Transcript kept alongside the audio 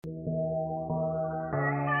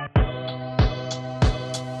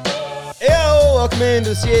welcome into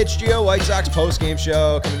the CHGO White Sox postgame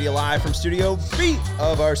show, coming to you live from Studio B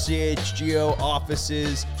of our CHGO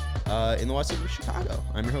offices in the west side of Chicago.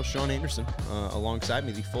 I'm your host, Sean Anderson. Alongside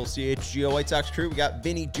me, the full CHGO White Sox crew. We got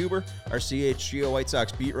Vinny Duber, our CHGO White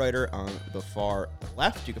Sox beat writer on the far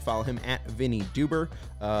left. You can follow him at Vinny Duber.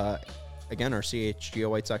 Again, our CHGO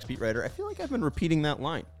White Sox beat writer. I feel like I've been repeating that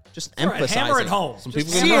line. Just emphasizing. Hammer it home. Some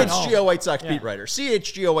people CHGO White Sox beat writer.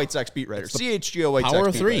 CHGO White Sox beat writer. CHGO White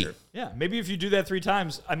Sox beat writer. Yeah, maybe if you do that 3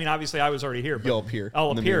 times. I mean, obviously, I was already here. But you'll appear.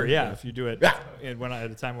 I'll appear, if you do it at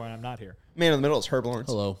a time when I'm not here. Man in the middle is Herb Lawrence.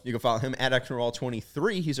 Hello. You can follow him at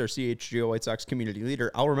Exnerall23. He's our CHGO White Sox community leader.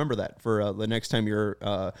 I'll remember that for the next time you're,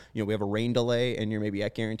 we have a rain delay and you're maybe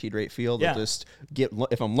at Guaranteed Rate Field. I'll just get,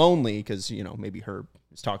 if I'm lonely, because, maybe Herb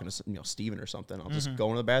is talking to, Steven or something, I'll just go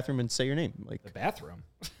into the bathroom and say your name. Like the bathroom?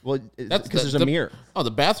 Well, because there's a mirror. Oh,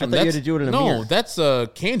 the bathroom. I thought you had to do it in a mirror. No, that's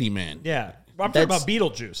Candyman. Yeah. I'm talking about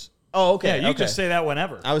Beetlejuice. Oh, okay. Yeah, you can just say that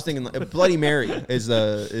whenever. I was thinking Bloody Mary is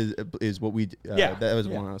what we. That was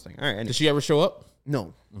one I was thinking. All right. Anyway. Did she ever show up?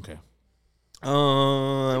 No. Okay. I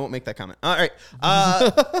won't make that comment. All right.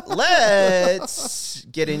 Let's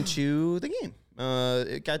get into the game.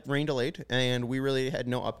 It got rain delayed, and we really had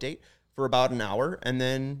no update for about an hour, and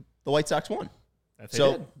then the White Sox won.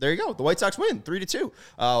 So there you go. The White Sox win 3-2.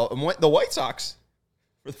 The White Sox,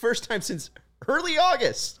 for the first time since early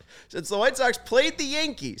August, since the White Sox played the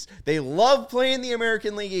Yankees, they love playing the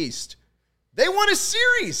American League East. They won a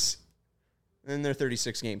series in their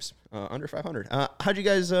 36 games, under 500. What'd you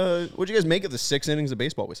guys make of the 6 innings of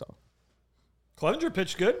baseball we saw? Clevenger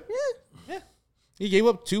pitched good. Yeah. He gave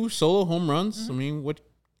up 2 solo home runs. I mean, what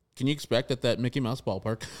can you expect at that Mickey Mouse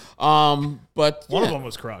ballpark? But one of them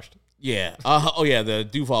was crushed. Yeah. The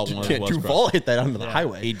Duvall one was Duvall crushed. hit that onto the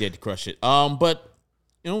highway. He did crush it. But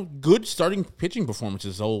good starting pitching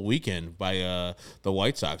performances the whole weekend by the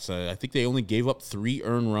White Sox. I think they only gave up 3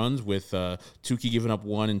 earned runs, with Tukey giving up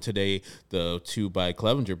 1, and today the 2 by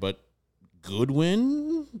Clevenger. But good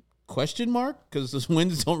win? Question mark? Because those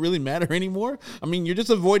wins don't really matter anymore. I mean, you're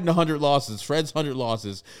just avoiding 100 losses. Fred's 100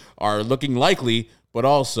 losses are looking likely, but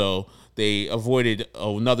also they avoided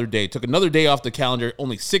another day. Took another day off the calendar.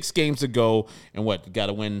 Only 6 games to go, and got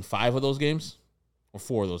to win 5 of those games? Or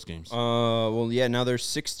 4 of those games? Now they're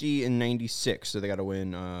 60 and 96, so they got to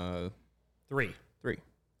win 3. 3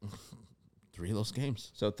 of those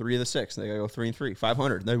games. So 3 of the 6. They got to go 3-3.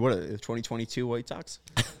 500. They what? 2022 White Sox.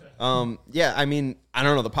 I mean, I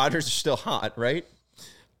don't know. The Padres are still hot, right?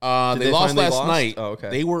 They lost last night. Oh, okay.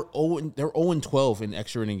 They're 0-12 in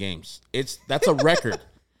extra inning games. That's a record.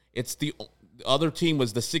 It's the other team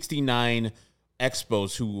was the 69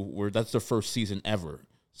 Expos that's their first season ever.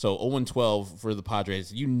 So 0-12 for the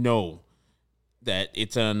Padres. That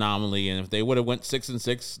it's an anomaly, and if they would have went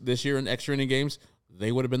 6-6 this year in extra inning games,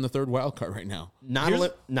 they would have been the 3rd wild card right now. Not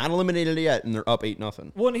eliminated yet, and they're up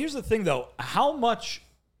 8-0. Well, and here's the thing, though. How much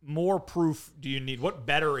more proof do you need? What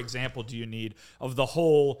better example do you need of the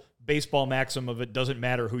whole baseball maxim of it doesn't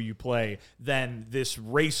matter who you play than this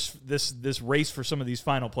race, this race for some of these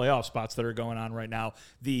final playoff spots that are going on right now?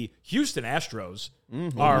 The Houston Astros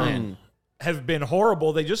have been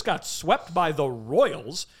horrible. They just got swept by the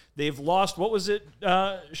Royals. They've lost, what was it,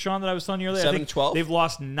 Sean, that I was telling you earlier? 7-12? They've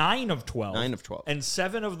lost 9 of 12. 9 of 12. And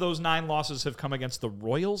 7 of those 9 losses have come against the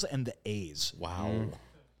Royals and the A's. Wow.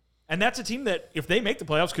 And that's a team that, if they make the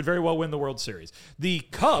playoffs, could very well win the World Series. The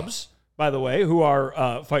Cubs, by the way, who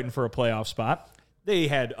are fighting for a playoff spot, they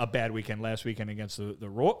had a bad weekend last weekend against the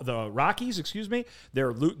Rockies,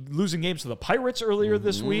 They're losing games to the Pirates earlier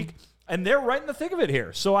this week, and they're right in the thick of it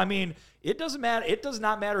here. So, I mean, it doesn't matter. It does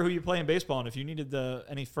not matter who you play in baseball, and if you needed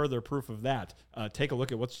any further proof of that, take a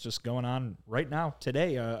look at what's just going on right now,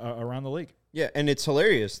 today, around the league. Yeah, and it's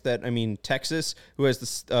hilarious that, Texas, who has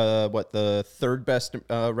the 3rd best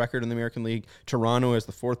record in the American League, Toronto has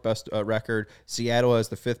the 4th best record, Seattle has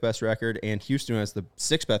the 5th best record, and Houston has the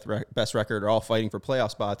 6th best record, are all fighting for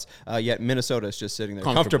playoff spots, yet Minnesota is just sitting there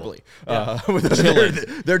comfortably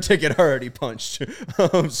with their ticket already punched.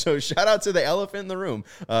 So shout out to the elephant in the room,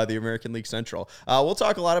 the American League Central. We'll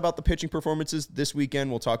talk a lot about the pitching performances this weekend.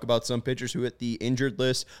 We'll talk about some pitchers who hit the injured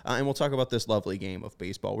list, and we'll talk about this lovely game of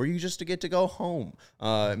baseball where you just get to go home.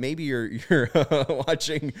 Maybe you're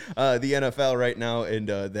watching the NFL right now and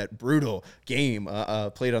that brutal game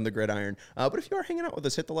played on the gridiron. But if you are hanging out with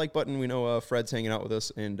us, hit the like button. We know Fred's hanging out with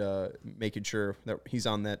us and making sure that he's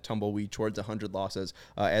on that tumbleweed towards 100 losses.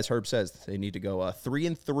 As Herb says, they need to go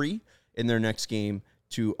 3-3 in their next game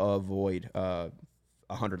to avoid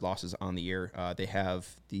 100 losses on the year. They have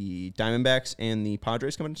the Diamondbacks and the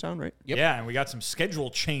Padres coming to town, right? Yep. Yeah, and we got some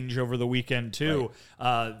schedule change over the weekend, too.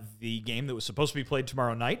 Right. The game that was supposed to be played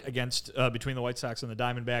tomorrow night against between the White Sox and the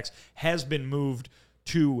Diamondbacks has been moved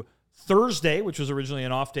to Thursday, which was originally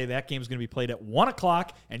an off day. That game is going to be played at 1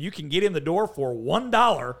 o'clock, and you can get in the door for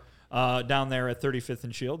 $1 down there at 35th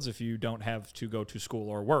and Shields if you don't have to go to school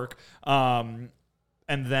or work. And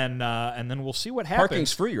then we'll see what happens.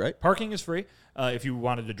 Parking's free, right? Parking is free if you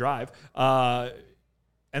wanted to drive. And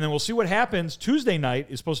then we'll see what happens. Tuesday night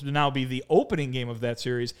is supposed to now be the opening game of that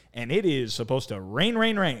series, and it is supposed to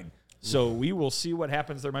rain. So we will see what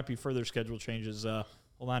happens. There might be further schedule changes.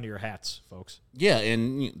 Hold on to your hats, folks. Yeah,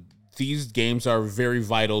 and these games are very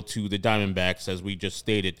vital to the Diamondbacks, as we just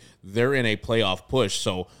stated. They're in a playoff push,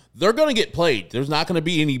 so they're going to get played. There's not going to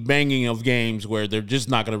be any banging of games where they're just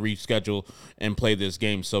not going to reschedule and play this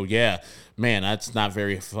game. So, yeah, man, that's not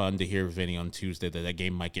very fun to hear, Vinny, on Tuesday that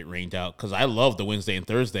game might get rained out, because I love the Wednesday and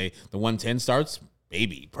Thursday. The 1:10 starts,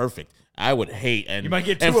 baby, perfect. I would hate, and you might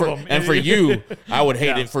get two of them. And for you, I would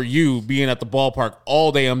hate it for you being at the ballpark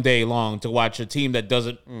all damn day long to watch a team that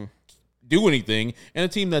doesn't do anything and a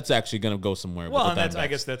team that's actually going to go somewhere. Well, with the and I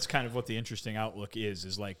guess that's kind of what the interesting outlook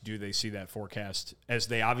is like, do they see that forecast, as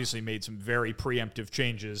they obviously made some very preemptive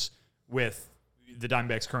changes with the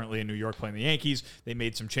Diamondbacks currently in New York playing the Yankees. They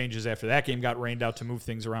made some changes after that game got rained out to move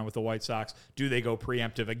things around with the White Sox. Do they go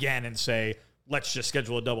preemptive again and say, let's just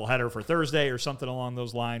schedule a doubleheader for Thursday or something along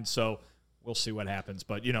those lines? So we'll see what happens.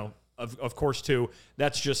 But, of course, too,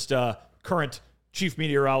 that's just current chief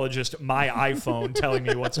meteorologist, my iPhone, telling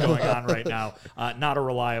me what's going on right now. Not a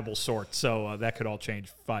reliable sort. So that could all change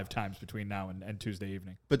 5 times between now and Tuesday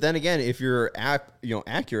evening. But then again, if you're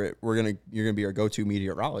accurate, you're gonna be our go-to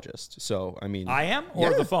meteorologist. So I mean, I am,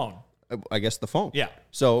 or the phone. I guess the phone. Yeah.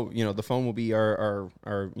 So the phone will be our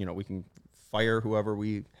we can fire whoever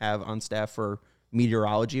we have on staff for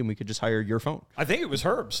meteorology, and we could just hire your phone. I think it was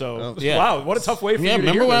Herb. So wow, what a tough way for you to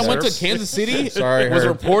remember hear when this, I went Herb. to Kansas City? Sorry, was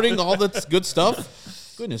Herb. reporting all that good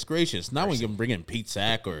stuff. Goodness gracious! Now we can bring in Pete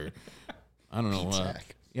Sack or I don't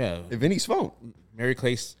know. Vinny's phone. Mary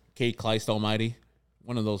Kay Kleist Almighty,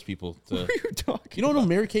 one of those people. What are you talking? You don't know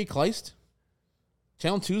Mary Kay Kleist?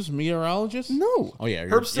 Channel 2's meteorologist? No. Oh yeah,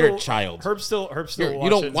 you're a child. Herb's still watching, you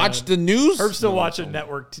don't watch the news? Herb's still watching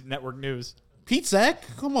network news. Pete Sack?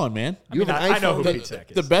 Come on, man. I know who Pete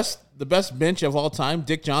Sack is. The best bench of all time,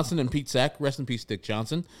 Dick Johnson and Pete Sack. Rest in peace, Dick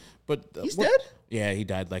Johnson. But he's dead? Yeah, he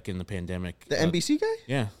died like in the pandemic. The NBC guy?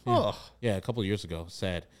 Yeah. Yeah, a couple of years ago.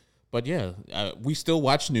 Sad. But yeah, we still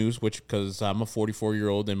watch news, because I'm a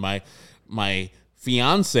 44-year-old and my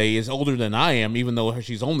fiance is older than I am, even though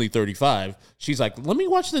she's only 35. She's like, let me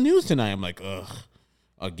watch the news tonight. I'm like, ugh,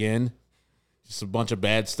 again? Just a bunch of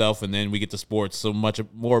bad stuff, and then we get to sports, so much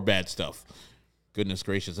more bad stuff. Goodness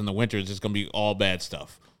gracious. In the winter, it's just going to be all bad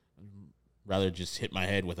stuff. Rather just hit my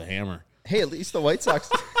head with a hammer. Hey, at least the White Sox...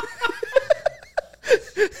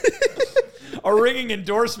 A ringing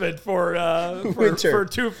endorsement for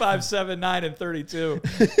 2, 5, 7, 9, and 32.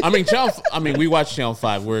 We watch Channel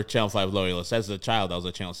 5. We're Channel 5 loyalists. As a child, I was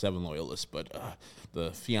a Channel 7 loyalist, but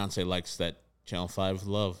the fiance likes that Channel 5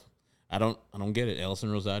 love. I don't get it.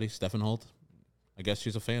 Allison Rosati, Stephen Holt. I guess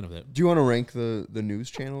she's a fan of that. Do you want to rank the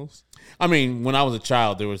news channels? When I was a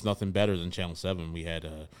child, there was nothing better than Channel 7. We had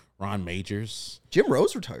Ron Majors. Jim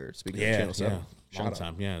Rose retired, speaking of Channel 7. Long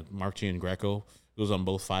time. Yeah, Mark Giangreco. It was on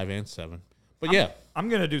both 5 and 7. But I'm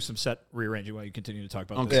going to do some set rearranging while you continue to talk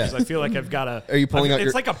about this, because I feel like I've got a... Are you pulling out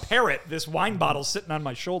It's like a parrot, this wine bottle sitting on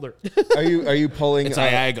my shoulder. Are you pulling... It's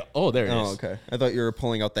Iago. Oh, there it is. Oh, okay. I thought you were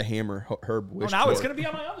pulling out the hammer Herb wished now for. it's going to be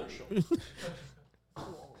on my other shoulder.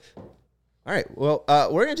 All right. Well,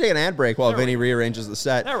 we're going to take an ad break while Vinny rearranges the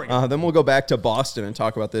set. There we go. Then we'll go back to Boston and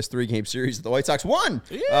talk about this 3-game series that the White Sox won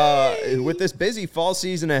with this busy fall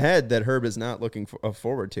season ahead that Herb is not looking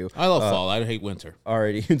forward to. I love fall. I hate winter.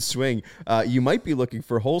 Alrighty, in swing. You might be looking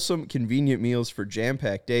for wholesome, convenient meals for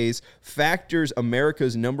jam-packed days. Factor's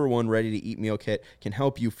America's #1 ready-to-eat meal kit can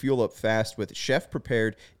help you fuel up fast with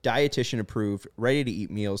chef-prepared, dietitian-approved, ready-to-eat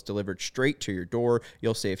meals delivered straight to your door.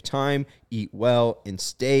 You'll save time, eat well, and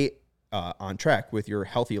stay on track with your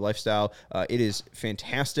healthy lifestyle. It is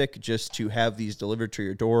fantastic just to have these delivered to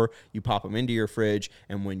your door. You pop them into your fridge,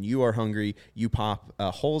 and when you are hungry, you pop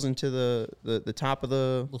holes into the top of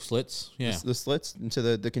the Little slits. Yeah. the slits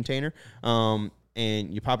into the container.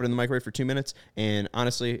 And you pop it in the microwave for 2 minutes, and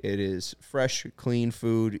honestly, it is fresh, clean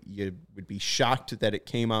food. You would be shocked that it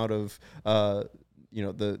came out of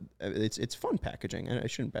it's fun packaging. And I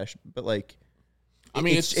shouldn't bash, but like. I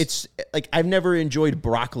mean, it's like I've never enjoyed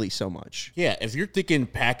broccoli so much. Yeah, if you're thinking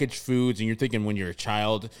packaged foods and you're thinking when you're a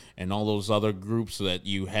child and all those other groups that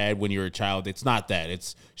you had when you were a child, it's not that.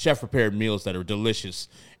 It's chef-prepared meals that are delicious.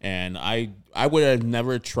 And I would have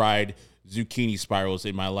never tried zucchini spirals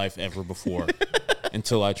in my life ever before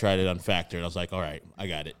until I tried it on Factor. And I was like, all right, I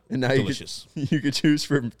got it. And now delicious. You could choose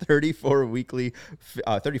from 34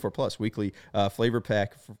 plus weekly flavor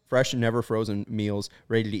pack, fresh and never frozen meals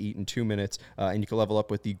ready to eat in 2 minutes. And you can level up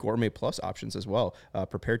with the Gourmet Plus options as well.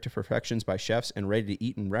 Prepared to perfections by chefs and ready to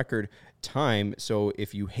eat in record time. So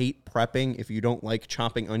if you hate prepping, if you don't like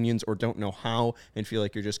chopping onions or don't know how and feel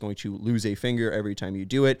like you're just going to lose a finger every time you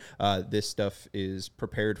do it, this stuff is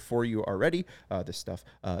prepared for you already.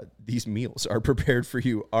 These meals are prepared for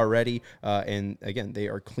you already. And again, they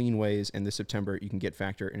are clean ways. And this September, you can get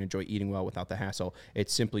Factor and enjoy eating well without the hassle.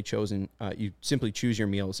 It's simply chosen. You simply choose your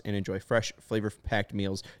meals and enjoy fresh, flavor-packed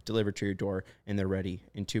meals delivered to your door, and they're ready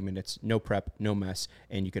in 2 minutes. No prep, no mess.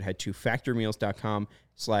 And you can head to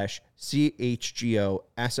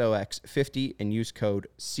factormeals.com/CHGOSOX50 and use code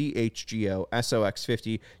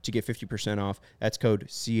CHGOSOX50 to get 50% off. That's code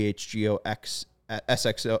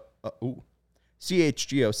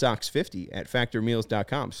CHGOSOX50 at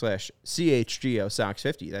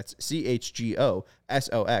factormeals.com/CHGOSOX50. That's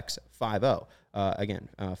CHGOSOX50. Again,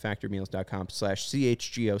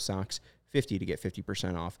 factormeals.com/CHGOSOX50 to get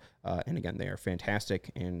 50% off. And again, they are fantastic.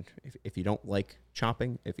 And if you don't like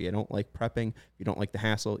chopping, if you don't like prepping, if you don't like the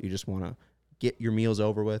hassle, you just want to get your meals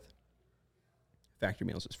over with, Factor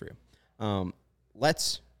Meals is for you.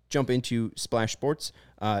 Let's jump into Splash Sports.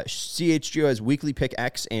 CHGO has weekly Pick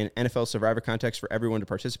X and NFL Survivor contests for everyone to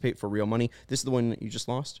participate for real money. This is the one that you just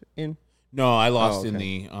lost in? No, I lost in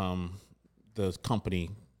the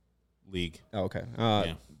company league. Oh, okay.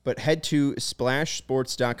 But head to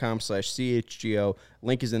splashsports.com/CHGO.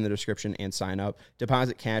 Link is in the description and sign up.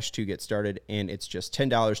 Deposit cash to get started, and it's just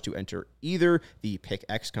 $10 to enter either the Pick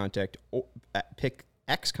X contest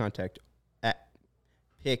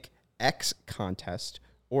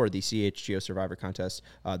or the CHGO Survivor contest.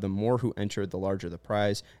 The more who enter, the larger the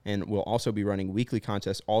prize. And we'll also be running weekly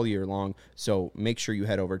contests all year long. So make sure you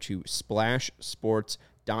head over to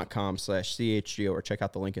splashsports.com/CHGO or check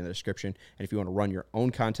out the link in the description. And if you want to run your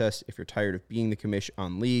own contest, if you're tired of being the commission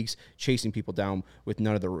on leagues, chasing people down with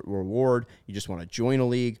none of the reward, you just want to join a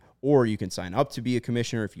league, or you can sign up to be a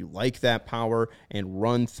commissioner if you like that power and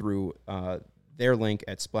run through their link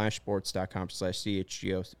at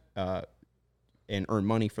splashsports.com/CHGO and earn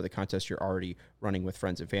money for the contest you're already running with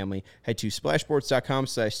friends and family. Head to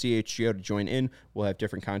splashsports.com/CHGO to join in. We'll have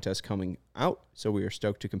different contests coming out, so we are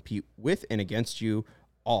stoked to compete with and against you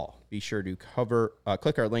all. Be sure to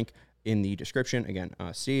click our link in the description. Again,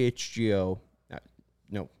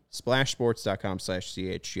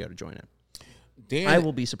 splashsports.com/CHGO to join in. Dan, I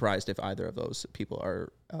will be surprised if either of those people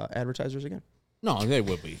are advertisers again. No, they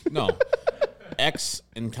would be. No. X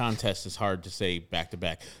and contest is hard to say back to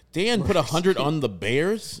back. Dan put 100 on the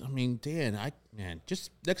Bears. I mean, Dan, just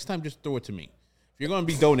next time, just throw it to me. If you're going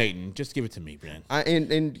to be donating, just give it to me, Dan.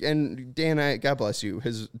 And Dan, God bless you.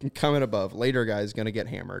 His comment above, later guy is going to get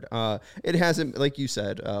hammered. It hasn't, like you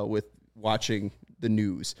said, with watching the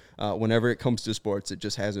news. Whenever it comes to sports, it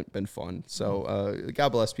just hasn't been fun. So God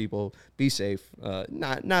bless people. Be safe.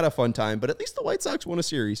 Not a fun time, but at least the White Sox won a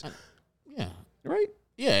series. Yeah. Right?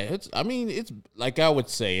 Yeah, it's like I would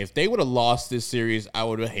say, if they would have lost this series, I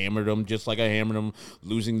would have hammered them just like I hammered them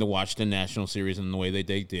losing the Washington National Series in the way that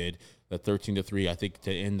they did, the 13-3, I think,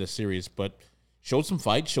 to end the series. But showed some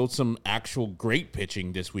fight, showed some actual great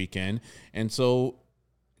pitching this weekend. And so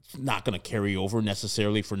it's not going to carry over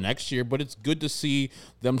necessarily for next year, but it's good to see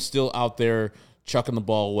them still out there chucking the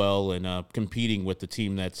ball well and competing with the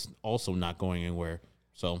team that's also not going anywhere.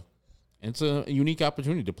 So it's a unique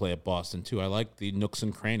opportunity to play at Boston, too. I like the nooks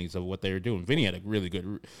and crannies of what they were doing. Vinny had a really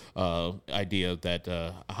good idea that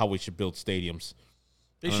how we should build stadiums.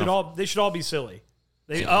 They should all be silly.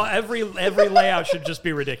 Every layout should just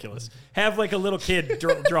be ridiculous. Have like a little kid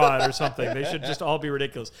draw it or something. They should just all be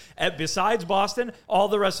ridiculous. Besides Boston, all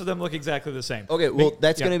the rest of them look exactly the same. Okay, well,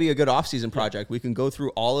 that's going to be a good off-season project. We can go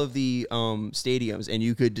through all of the stadiums, and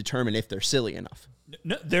you could determine if they're silly enough.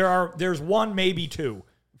 No, there's one, maybe two.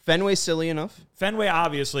 Fenway silly enough. Fenway,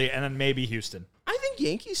 obviously, and then maybe Houston. I think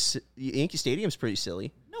Yankee Stadium's pretty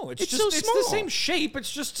silly. No, it's so small. It's the same shape.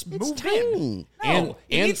 It's just moved tiny. in. No,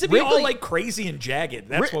 it needs to be all like crazy and jagged.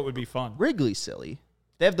 That's what would be fun. Wrigley's silly.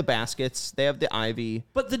 They have the baskets. They have the ivy.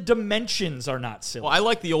 But the dimensions are not silly. Well, I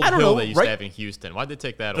like the old hill they used to have in Houston. Why'd they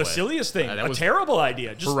take that away? The silliest thing. A terrible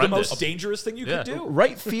idea. Just horrendous. The most dangerous thing you could do.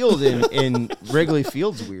 Right field in Wrigley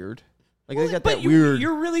Field's weird. Like they got But that weird.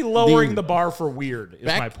 You're really lowering theme. the bar for weird. Is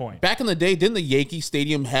my point. Back in the day, didn't the Yankee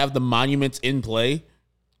Stadium have the monuments in play?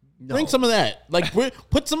 Bring some of that. Like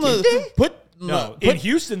put some of the In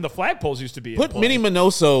Houston, the flagpoles used to be. Put Minnie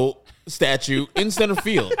Minoso statue in center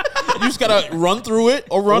field. You just gotta run through it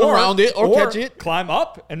or run around it or catch it. Climb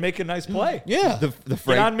up and make a nice play. Yeah. The Get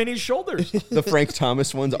Frank, on Minnie's shoulders. the Frank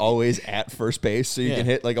Thomas one's always at first base, so you can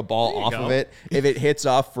hit like a ball off go. of it. If it hits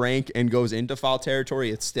off Frank and goes into foul territory,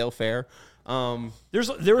 it's still fair.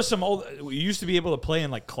 There was some old. We used to be able to play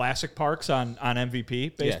in like classic parks on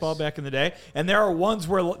MVP baseball back in the day, and there are ones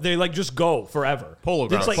where they like just go forever. Polo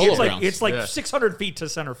grounds. It's like 600 feet to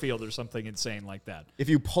center field or something insane like that. If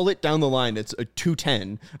you pull it down the line, it's a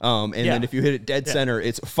 210, and then if you hit it dead center,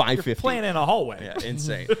 it's 550. Playing in a hallway. Yeah,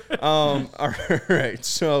 insane. All right,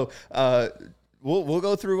 so we'll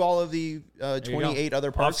go through all of the 28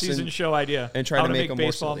 other parks Off-season show idea and try How to make them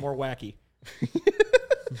baseball more more wacky.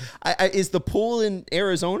 Is the pool in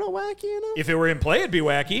Arizona wacky enough? If it were in play, it'd be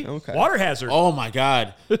wacky. Okay. Water hazard. Oh my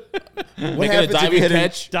God. Making a happens if diving you hit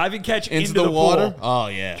catch Diving catch into the the water. pool. Oh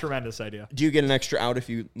yeah. Tremendous idea. Do you get an extra out if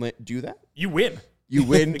you do that? You win. You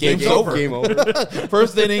win. Game's over. Game over.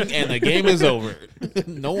 First inning and the game is over.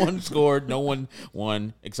 No one scored. No one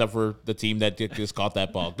won except for the team that just caught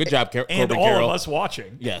that ball. Good job, And Corbin all Carroll. of us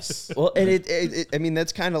watching. Yes. Well, and I mean,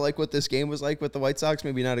 that's kind of like what this game was like with the White Sox.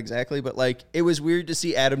 Maybe not exactly, but like it was weird to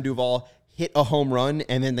see Adam Duvall hit a home run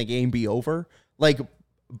and then the game be over. Like,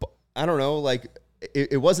 I don't know. Like,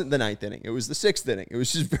 it wasn't the ninth inning. It was the sixth inning. It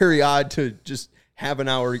was just very odd to just have an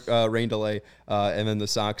hour rain delay, and then the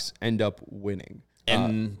Sox end up winning.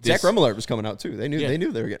 And Zach Remillard was coming out too. They knew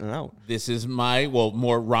they were getting an out. This is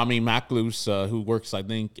more Rami Maklus, who works, I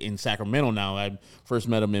think, in Sacramento now. I first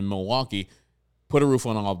met him in Milwaukee. Put a roof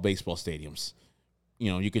on all baseball stadiums.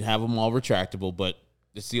 You know, you can have them all retractable, but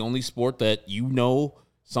it's the only sport that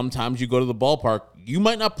sometimes you go to the ballpark, you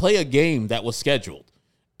might not play a game that was scheduled.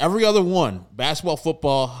 Every other one, basketball,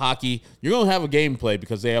 football, hockey, you're going to have a game play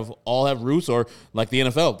because they all have roofs, or like the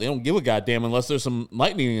NFL, they don't give a goddamn unless there's some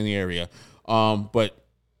lightning in the area. But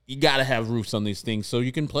you got to have roofs on these things so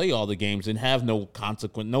you can play all the games and have no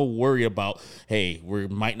consequence, no worry about, hey, we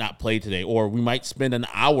might not play today, or we might spend an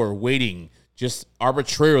hour waiting just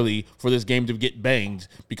arbitrarily for this game to get banged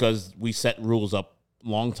because we set rules up a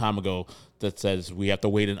long time ago that says we have to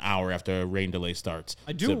wait an hour after a rain delay starts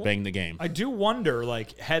to bang the game. I do wonder,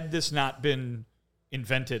 like, had this not been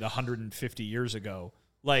invented 150 years ago,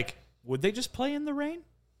 like, would they just play in the rain?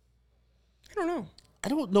 I don't know. I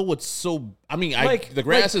don't know what's so. I mean, the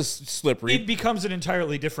grass is slippery. It becomes an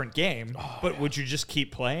entirely different game, but would you just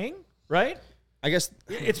keep playing, right? I guess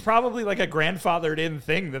It's probably like a grandfathered in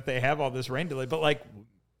thing that they have all this rain delay, but like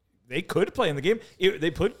they could play in the game. They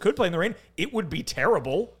could play in the rain. It would be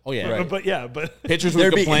terrible. Oh, yeah. Right. But pitchers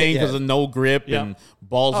would complain because of no grip Yeah. and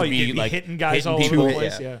balls would you'd be like hitting guys all people. over the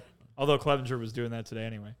place. Yeah. Yeah. Although Clevenger was doing that today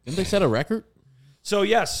anyway. Didn't they set a record? So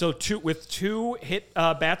yes, with two hit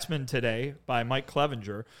batsmen today by Mike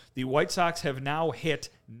Clevenger, the White Sox have now hit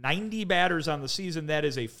 90 batters on the season. That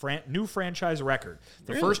is a new franchise record.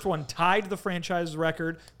 The first one tied the franchise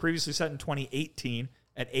record previously set in 2018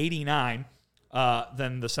 at 89.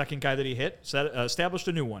 Then the second guy that he hit established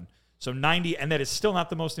a new one. So 90, and that is still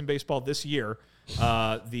not the most in baseball this year.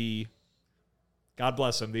 God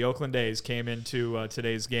bless them, the Oakland A's came into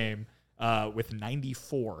today's game with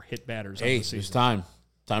 94 hit batters on the season. It's time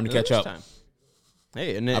to catch up.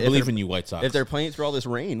 Hey, and I believe in you, White Sox. If they're playing through all this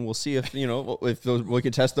rain, we'll see if we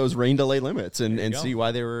can test those rain delay limits and see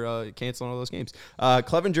why they were canceling all those games.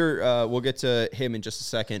 Clevenger, we'll get to him in just a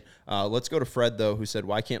second. Let's go to Fred though, who said,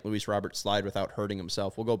 "Why can't Luis Robert slide without hurting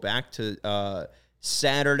himself?" We'll go back to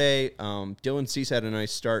Saturday. Dylan Cease had a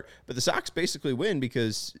nice start, but the Sox basically win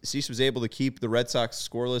because Cease was able to keep the Red Sox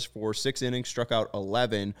scoreless for 6 innings, struck out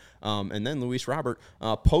 11, and then Luis Robert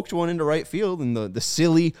poked one into right field in the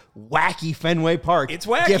silly, wacky Fenway Park. It's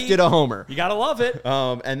wacky. Gifted a homer. You gotta love it.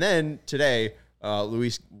 And then today,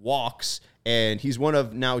 Luis walks, and he's one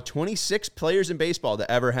of now 26 players in baseball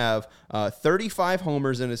to ever have 35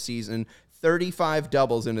 homers in a season, 35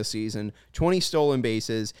 doubles in a season, 20 stolen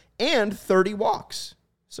bases, and 30 walks.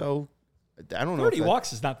 So, I don't know. 30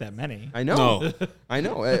 walks is not that many. I know. I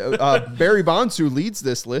know. Barry Bonds, who leads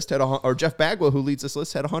this list, or Jeff Bagwell, who leads this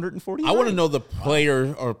list, had 140. I want to know the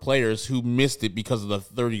players who missed it because of the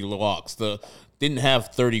 30 walks. Didn't have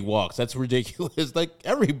 30 walks. That's ridiculous. Like,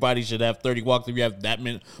 everybody should have 30 walks if you have that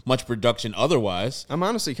much production otherwise. I'm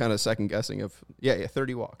honestly kind of second guessing of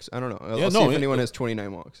 30 walks. I don't know. Let's see if anyone has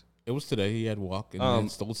 29 walks. It was today. He had walk and then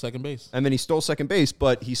stole second base. And then he stole second base,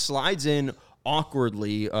 but he slides in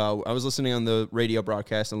awkwardly. I was listening on the radio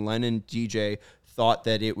broadcast, and Len and DJ thought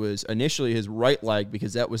that it was initially his right leg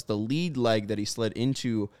because that was the lead leg that he slid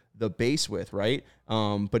into the base with, right?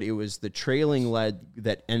 But it was the trailing leg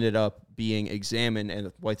that ended up being examined, and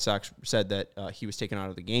the White Sox said that he was taken out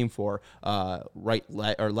of the game for right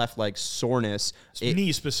leg or left leg soreness.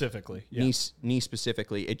 Knee specifically. Yeah. Knee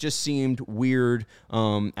specifically. It just seemed weird.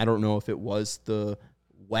 I don't know if it was the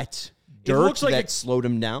wet dirt that slowed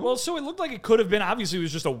him down. Well, so it looked like it could have been. Obviously, it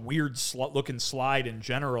was just a weird looking slide in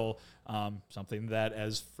general. Something that,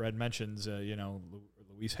 as Fred mentions,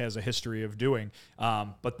 Luis has a history of doing.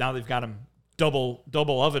 But now they've got him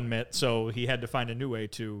double oven mitt, so he had to find a new way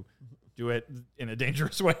to do it in a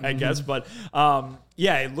dangerous way, I guess. But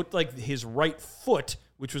it looked like his right foot,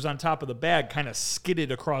 which was on top of the bag, kind of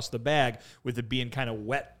skidded across the bag with it being kind of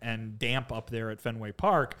wet and damp up there at Fenway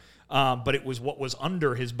Park. But it was what was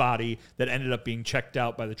under his body that ended up being checked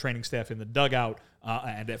out by the training staff in the dugout,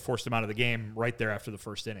 and it forced him out of the game right there after the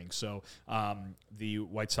first inning. So the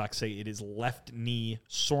White Sox say it is left knee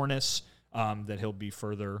soreness that he'll be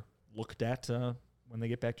further looked at when they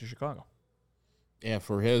get back to Chicago. Yeah,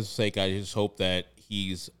 for his sake, I just hope that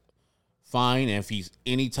he's fine. And if he's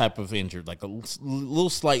any type of injured, like a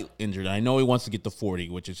little slight injured, I know he wants to get to 40,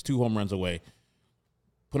 which is 2 home runs away.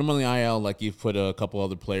 Put him on the IL like you've put a couple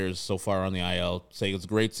other players so far on the IL. Say it's a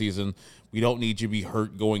great season. We don't need you to be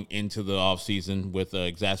hurt going into the offseason with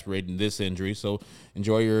exacerbating this injury. So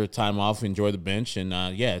enjoy your time off, enjoy the bench. And,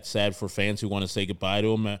 it's sad for fans who want to say goodbye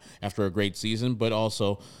to him after a great season. But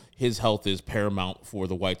also his health is paramount for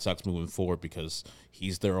the White Sox moving forward because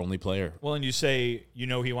he's their only player. Well, and you say,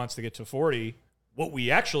 he wants to get to 40. What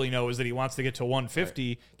we actually know is that he wants to get to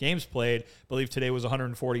 150 games played. I believe today was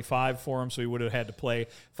 145 for him, so he would have had to play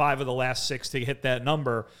 5 of the last 6 to hit that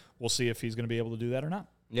number. We'll see if he's going to be able to do that or not.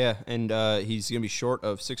 Yeah, and he's going to be short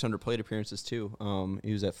of 600 plate appearances, too.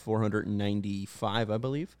 He was at 495, I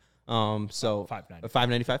believe.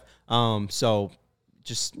 595. So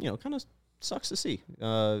just, kind of sucks to see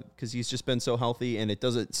because he's just been so healthy, and it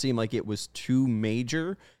doesn't seem like it was too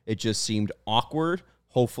major. It just seemed awkward.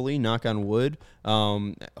 Hopefully, knock on wood.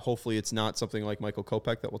 Hopefully, it's not something like Michael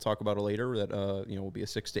Kopech that we'll talk about later. That will be a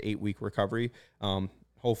 6 to 8 week recovery.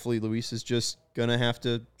 Hopefully, Luis is just gonna have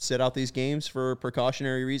to sit out these games for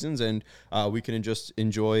precautionary reasons, and we can just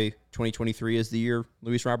enjoy 2023 as the year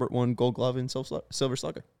Luis Robert won Gold Glove and Silver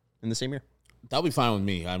Slugger in the same year. That'll be fine with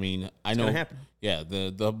me. I mean, I know. Gonna happen. Yeah,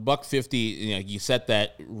 the $150. You set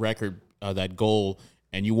that record, that goal,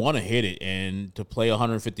 and you want to hit it, and to play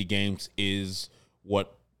 150 games is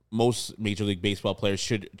what most Major League Baseball players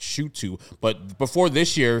should shoot to. But before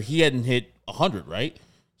this year, he hadn't hit 100, right?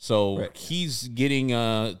 So he's getting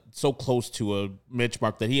so close to a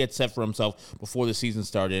benchmark that he had set for himself before the season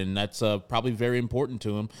started, and that's probably very important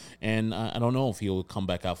to him. And I don't know if he'll come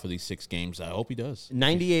back out for these 6 games. I hope he does.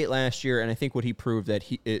 98 last year, and I think what he proved that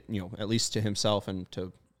at least to himself and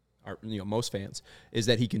to our, most fans, is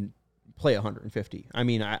that he can play 150. I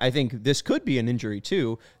mean, I think this could be an injury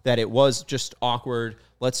too, that it was just awkward.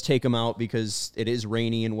 Let's take him out because it is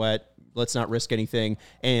rainy and wet. Let's not risk anything.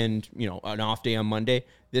 And, an off day on Monday.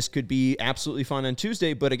 This could be absolutely fun on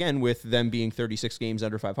Tuesday, but again, with them being 36 games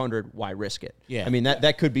under 500, why risk it? Yeah. I mean,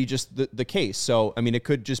 that could be just the case. So, I mean, it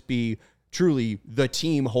could just be truly the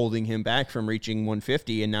team holding him back from reaching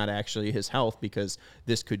 150 and not actually his health, because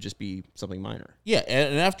this could just be something minor. Yeah,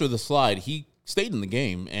 and after the slide, he stayed in the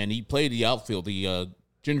game, and he played the outfield. He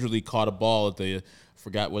gingerly caught a ball at the,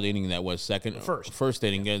 forgot what inning that was, first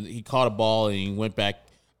inning. And he caught a ball, and he went back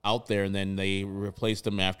out there, and then they replaced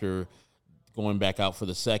him after going back out for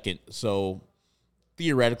the second. So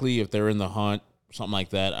theoretically, if they're in the hunt, something like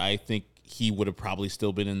that, I think he would have probably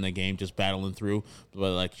still been in the game just battling through.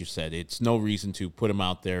 But like you said, it's no reason to put him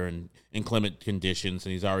out there in inclement conditions,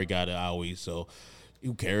 and he's already got an owie, so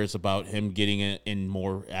who cares about him getting in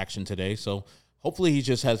more action today? So hopefully he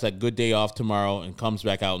just has that good day off tomorrow and comes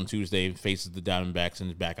back out on Tuesday, faces the Diamondbacks, and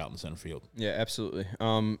is back out in center field. Yeah, absolutely.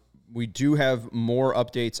 We do have more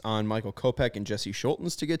updates on Michael Kopech and Jesse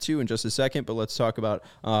Schultens to get to in just a second, but let's talk about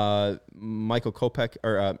Mike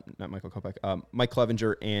Clevenger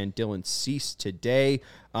and Dylan Cease today.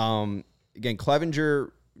 Again,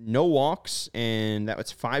 Clevenger, no walks, and that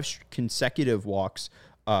was 5 consecutive walks,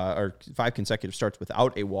 or 5 consecutive starts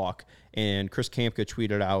without a walk. And Chris Kampka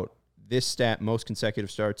tweeted out this stat: most consecutive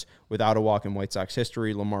starts without a walk in White Sox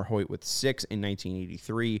history. Lamar Hoyt with 6 in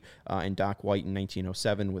 1983, and Doc White in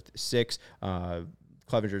 1907 with 6.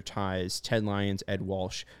 Clevenger ties Ted Lyons, Ed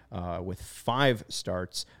Walsh with 5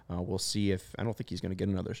 starts. We'll see if, I don't think he's going to get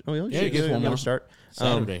another. Oh, he gets one more start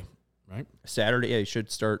Saturday, right? Saturday, yeah, he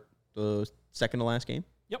should start the second to last game.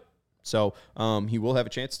 Yep. So he will have a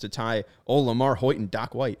chance to tie Lamar Hoyt and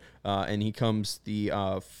Doc White. And he comes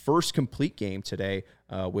the first complete game today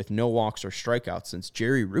with no walks or strikeouts since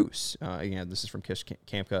Jerry Roos. Again, this is from Kish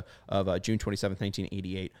Kamka of June 27th,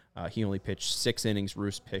 1988. He only pitched 6 innings.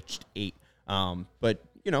 Roos pitched 8. But,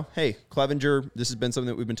 hey, Clevenger, this has been something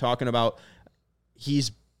that we've been talking about.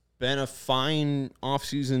 He's been a fine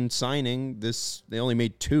offseason signing. They only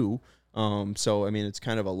made 2. So, it's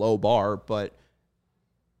kind of a low bar, but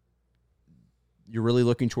you're really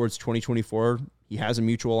looking towards 2024. He has a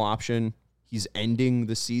mutual option. He's ending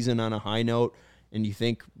the season on a high note. And you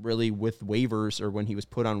think really with waivers, or when he was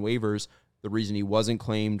put on waivers, the reason he wasn't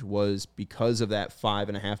claimed was because of that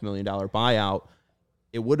 $5.5 million buyout.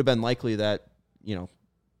 It would have been likely that,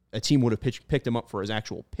 a team would have picked him up for his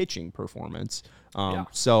actual pitching performance.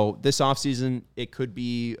 So this offseason, it could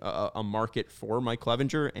be a market for Mike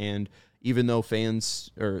Clevenger. And even though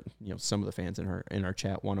fans, or some of the fans in our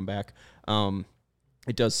chat want him back,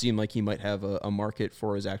 it does seem like he might have a market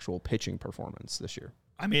for his actual pitching performance this year.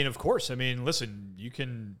 Of course. Listen, you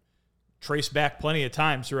can trace back plenty of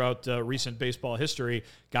times throughout recent baseball history,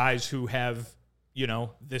 guys who have,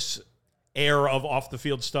 this air of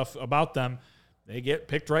off-the-field stuff about them. They get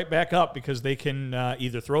picked right back up because they can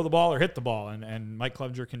either throw the ball or hit the ball, and Mike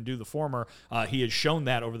Clevenger can do the former. He has shown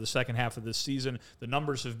that over the second half of this season. The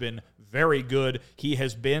numbers have been very good. He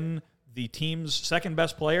has been the team's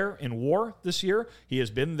second-best player in WAR this year. He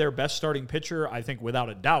has been their best starting pitcher, I think, without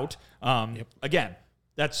a doubt. Again,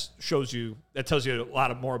 that tells you a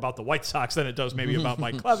lot more about the White Sox than it does maybe about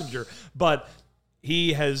Mike Clevenger. But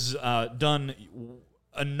he has done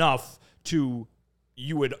enough you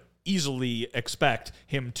would easily expect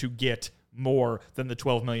him to get more than the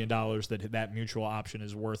 $12 million that mutual option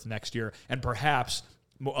is worth next year. And perhaps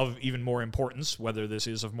of even more importance, whether this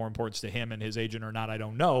is of more importance to him and his agent or not, I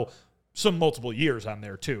don't know, some multiple years on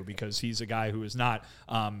there too, because he's a guy who is not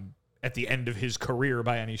at the end of his career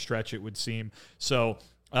by any stretch, it would seem. So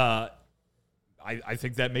I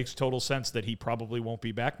think that makes total sense that he probably won't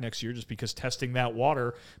be back next year, just because testing that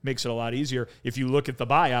water makes it a lot easier. If you look at the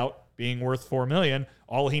buyout being worth $4 million,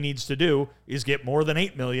 all he needs to do is get more than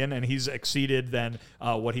 $8 million, and he's exceeded then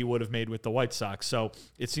what he would have made with the White Sox. So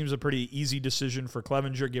it seems a pretty easy decision for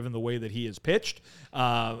Clevenger, given the way that he has pitched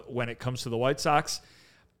when it comes to the White Sox.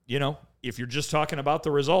 If you're just talking about the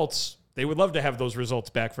results, they would love to have those results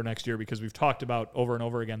back for next year, because we've talked about over and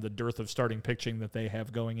over again the dearth of starting pitching that they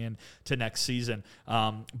have going into next season.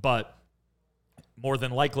 But more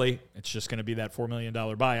than likely, it's just going to be that $4 million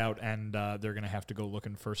buyout, and they're going to have to go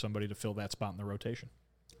looking for somebody to fill that spot in the rotation.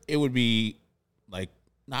 It would be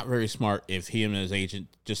not very smart if he and his agent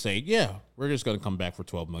just say, yeah, we're just going to come back for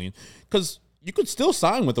 $12 million, because you could still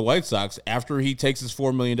sign with the White Sox after he takes his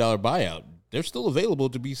 $4 million buyout. They're still available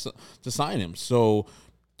to sign him. So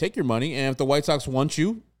take your money, and if the White Sox want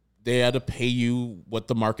you, they had to pay you what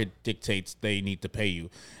the market dictates they need to pay you.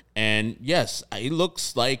 And yes, it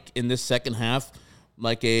looks like in this second half,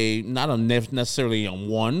 like not necessarily a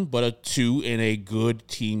 1, but a 2 in a good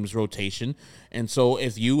team's rotation. And so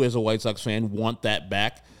if you as a White Sox fan want that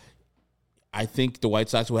back, I think the White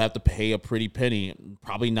Sox will have to pay a pretty penny.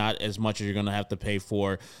 Probably not as much as you're going to have to pay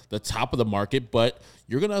for the top of the market, but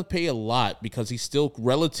you're going to pay a lot because he's still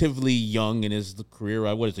relatively young in his career.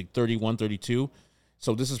 31, 32?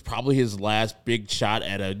 So this is probably his last big shot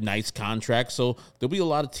at a nice contract. So there'll be a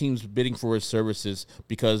lot of teams bidding for his services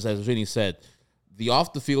because, as Vinny said, the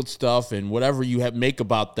off-the-field stuff and whatever you make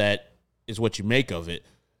about that is what you make of it.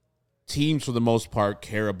 Teams, for the most part,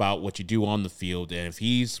 care about what you do on the field, and if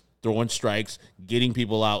he's throwing strikes, getting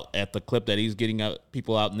people out at the clip that he's getting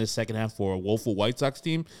people out in this second half for a woeful White Sox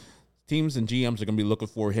teams and GMs are going to be looking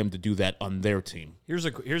for him to do that on their team. Here's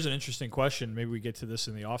an interesting question. Maybe we get to this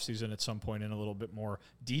in the offseason at some point in a little bit more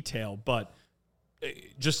detail, but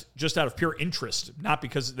just out of pure interest, not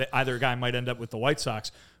because either guy might end up with the White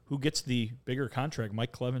Sox, who gets the bigger contract,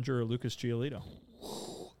 Mike Clevenger or Lucas Giolito?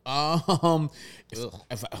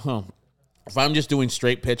 If I'm just doing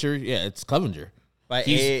straight pitcher, yeah, it's Clevenger. By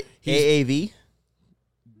AAV?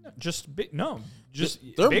 Just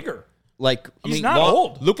bigger. He's not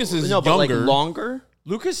old. Lucas is younger. But longer?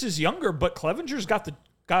 Lucas is younger, but Clevenger's got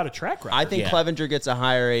a track record. I think Clevenger gets a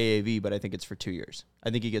higher AAV, but I think it's for 2 years.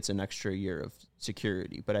 I think he gets an extra year of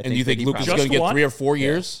security. But you think Lucas is going to get 3 or 4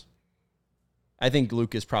 years? I think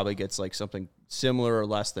Lucas probably gets something similar or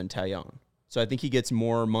less than Taillon. So I think he gets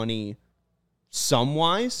more money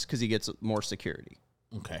sum-wise because he gets more security.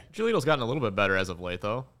 Okay. Giolito's gotten a little bit better as of late,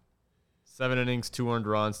 though. 7 innings, 2 earned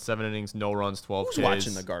runs, 7 innings, no runs, 12 Who's Ks.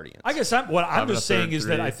 watching the Guardians? I guess I'm just saying is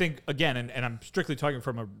that 3. I think, again, and I'm strictly talking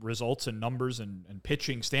from a results and numbers and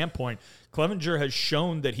pitching standpoint, Clevenger has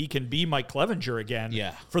shown that he can be Mike Clevenger again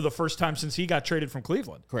for the first time since he got traded from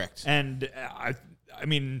Cleveland. Correct. And I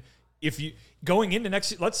mean, if you going into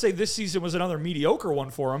let's say this season was another mediocre one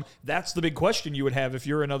for him, that's the big question you would have if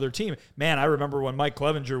you're another team. Man, I remember when Mike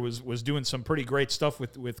Clevenger was doing some pretty great stuff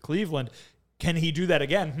with Cleveland. Can he do that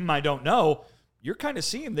again? I don't know. You're kind of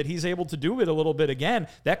seeing that he's able to do it a little bit again.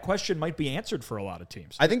 That question might be answered for a lot of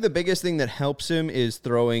teams. I think the biggest thing that helps him is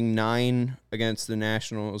throwing 9 against the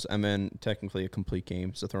Nationals and then technically a complete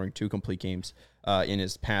game. So throwing 2 complete games in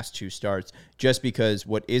his past 2 starts, just because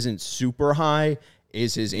what isn't super high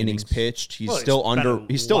is his innings pitched. He's still under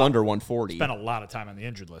 140. Spent a lot of time on the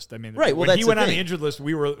injured list. I mean, right. Well, when he went on the injured list,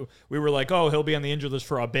 we were like, oh, he'll be on the injured list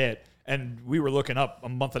for a bit. And we were looking up a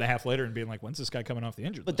month and a half later and being like, when's this guy coming off the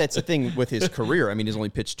injured list? But that's the thing with his career. I mean, he's only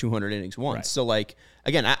pitched 200 innings once. Right. So, like,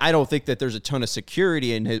 again, I don't think that there's a ton of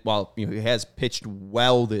security in his. While he has pitched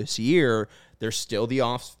well this year, there's still the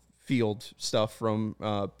off-field stuff from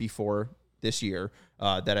before this year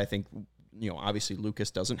that I think, obviously Lucas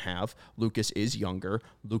doesn't have. Lucas is younger.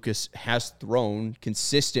 Lucas has thrown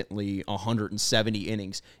consistently 170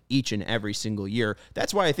 innings each and every single year.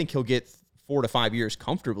 That's why I think he'll get 4 to 5 years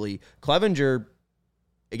comfortably. Clevenger,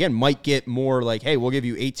 again, might get more like, hey, we'll give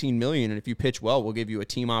you $18 million, and if you pitch well, we'll give you a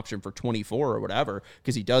team option for 24 or whatever,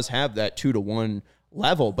 because he does have that 2-to-1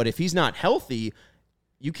 level. But if he's not healthy,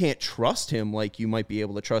 you can't trust him like you might be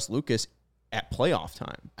able to trust Lucas at playoff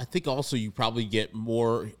time. I think also you probably get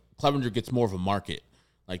more. Clevenger gets more of a market.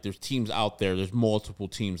 Like, there's teams out there. There's multiple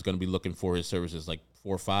teams going to be looking for his services, like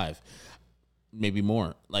 4 or 5, maybe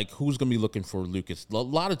more. Like, who's going to be looking for Lucas? A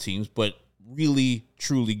lot of teams, but really,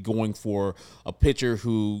 truly going for a pitcher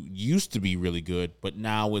who used to be really good, but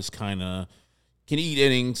now is kind of can eat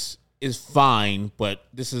innings, is fine, but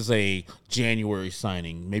this is a January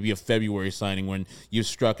signing, maybe a February signing when you've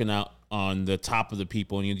struck out on the top of the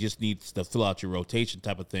people and you just need to fill out your rotation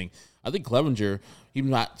type of thing. I think Clevenger, he's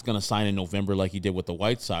not going to sign in November like he did with the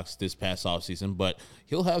White Sox this past offseason, but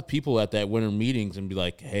he'll have people at that winter meetings and be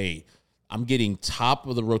like, hey, I'm getting top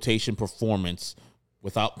of the rotation performance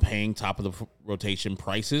without paying top of the rotation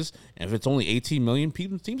prices. And if it's only $18 million,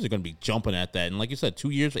 teams are going to be jumping at that. And like you said, 2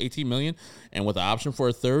 years, $18 million, and with the option for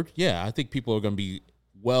a third, I think people are going to be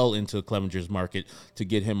well into Clevenger's market to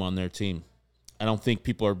get him on their team. I don't think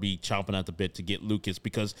people are be chomping at the bit to get Lucas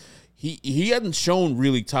because he hadn't shown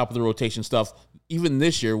really top of the rotation stuff even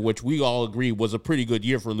this year, which we all agree was a pretty good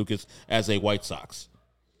year for Lucas as a White Sox.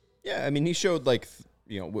 Yeah, I mean, he showed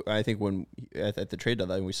I think when at the trade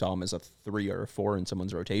deadline we saw him as a 3 or a 4 in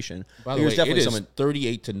someone's rotation. By the way, it is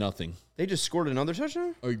 38-0. They just scored another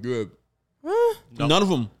touchdown? Oh, good. Huh? None of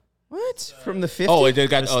them. What? From the 50? Oh, they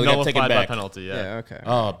got taken back. By penalty, Yeah, okay.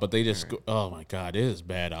 Oh, but they just oh my God, it is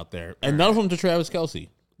bad out there. And none of them to Travis Kelce.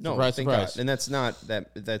 No, surprise, thank surprise. God. And that's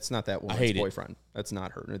not that woman's hate it. boyfriend. That's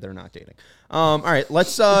not her. They're not dating. All right,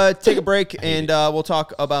 let's take a break, and we'll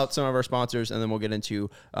talk about some of our sponsors, and then we'll get into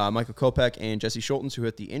Michael Kopech and Jesse Schultens, who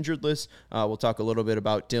hit the injured list. We'll talk a little bit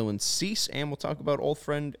about Dylan Cease, and we'll talk about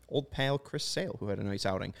old pal Chris Sale, who had a nice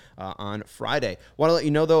outing on Friday. Want to let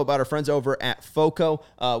you know, though, about our friends over at FOCO.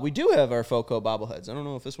 We do have our FOCO bobbleheads. I don't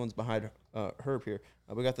know if this one's behind Herb here.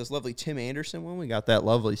 We got this lovely Tim Anderson one. We got that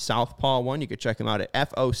lovely Southpaw one. You can check him out at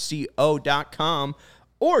FOCO.com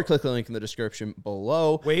or click the link in the description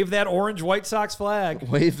below. Wave that orange White Sox flag.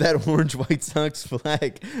 Wave that orange White Sox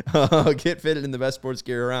flag. Get fitted in the best sports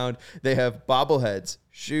gear around. They have bobbleheads,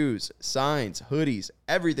 shoes, signs, hoodies,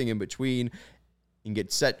 everything in between. You can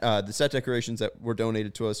get the set decorations that were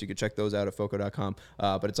donated to us. You can check those out at FOCO.com.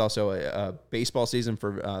 But it's also a baseball season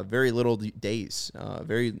for very little days,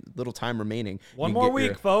 very little time remaining. One more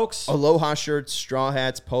week, folks. Aloha shirts, straw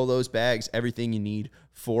hats, polos, bags, everything you need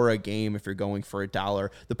for a game if you're going for $1.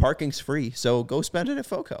 The parking's free, so go spend it at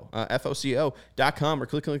FOCO, FOCO.com, or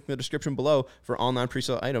click the link in the description below for all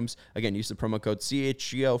non-presale items. Again, use the promo code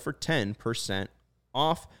CHGO for 10%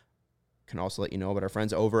 off. Can also let you know about our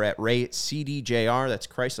friends over at Ray CDJR. That's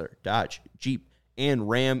Chrysler, Dodge, Jeep, and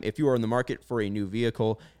Ram. If you are in the market for a new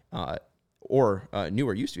vehicle or a new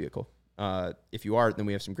or used vehicle, if you are, then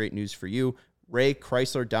we have some great news for you. Ray,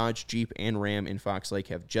 Chrysler, Dodge, Jeep, and Ram in Fox Lake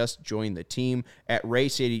have just joined the team. At Ray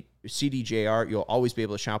CDJR, you'll always be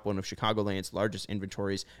able to shop one of Chicagoland's largest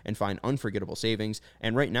inventories and find unforgettable savings.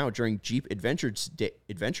 And right now, during Jeep Adventure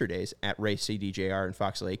Days at Ray CDJR in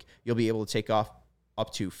Fox Lake, you'll be able to take off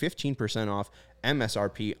up to 15% off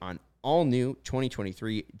MSRP on all new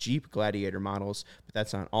 2023 Jeep Gladiator models, but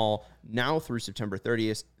that's not all. Now through September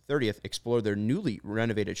 30th, 30th, explore their newly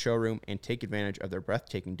renovated showroom and take advantage of their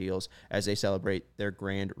breathtaking deals as they celebrate their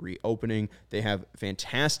grand reopening. They have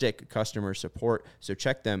fantastic customer support, so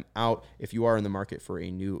check them out. If you are in the market for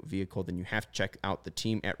a new vehicle, then you have to check out the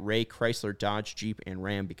team at Ray Chrysler, Dodge, Jeep, and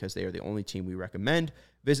Ram because they are the only team we recommend.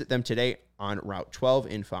 Visit them today on Route 12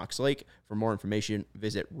 in Fox Lake. For more information,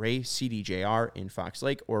 visit Ray CDJR in Fox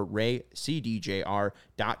Lake or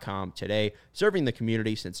raycdjr.com today. Serving the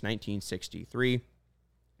community since 1963.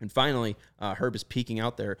 And finally, Herb is peaking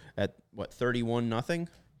out there at, 31-0?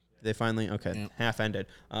 They finally, half ended.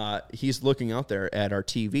 He's looking out there at our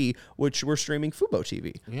TV, which we're streaming Fubo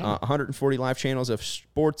TV. Yeah. 140 live channels of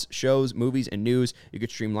sports, shows, movies, and news. You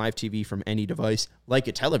could stream live TV from any device, like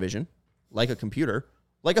a television, like a computer,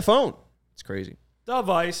 like a phone. It's crazy.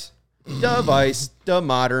 Device, the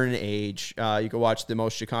modern age. You can watch the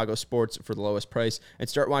most Chicago sports for the lowest price and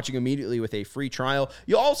start watching immediately with a free trial.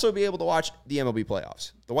 You'll also be able to watch the MLB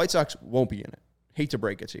playoffs. The White Sox won't be in it. Hate to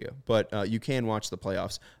break it to you, but you can watch the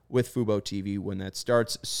playoffs with Fubo TV when that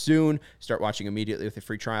starts soon. Start watching immediately with a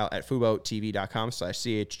free trial at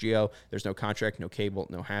FuboTV.com/CHGO. There's no contract, no cable,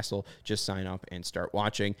 no hassle. Just sign up and start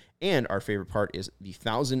watching. And our favorite part is the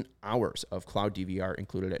 1,000 hours of cloud DVR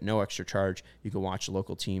included at no extra charge. You can watch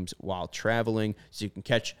local teams while traveling, so you can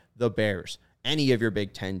catch the Bears, any of your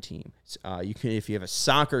Big Ten teams. You can, if you have a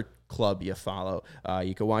soccer club you follow,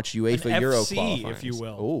 you can watch UEFA Euro qualifying, if you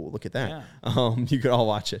will. Oh, look at that! Yeah. You can all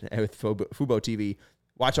watch it with Fubo TV.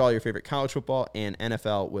 Watch all your favorite college football and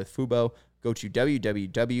NFL with Fubo. Go to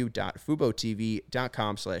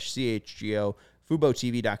www.FuboTV.com/CHGO,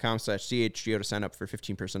 FuboTV.com/CHGO to sign up for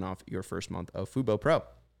 15% off your first month of Fubo Pro.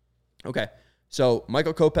 Okay, so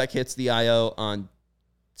Michael Kopech hits the IL on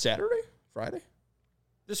Friday.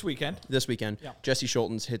 This weekend. Yeah. Jesse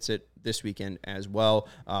Schultens hits it this weekend as well.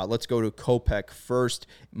 Let's go to Kopech first.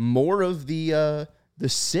 More of the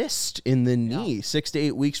cyst in the knee. 6 to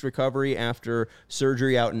 8 weeks recovery after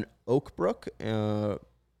surgery out in Oak Brook. Or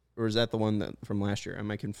is that the one that from last year? Am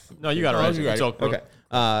I No, you got it right. It's Oak Brook. Okay.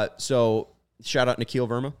 So shout out Nikhil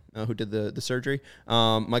Verma, who did the surgery.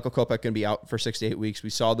 Michael Kopech going to be out for 6 to 8 weeks.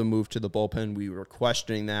 We saw the move to the bullpen. We were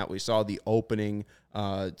questioning that. We saw the opening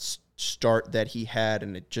start that he had,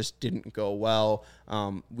 and it just didn't go well.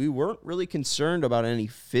 We weren't really concerned about any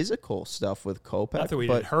physical stuff with Kopech. Not that we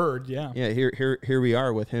had heard, yeah. Yeah, here we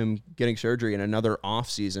are with him getting surgery in another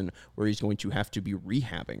offseason where he's going to have to be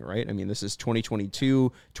rehabbing, right? I mean, this is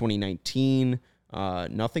 2022, 2019,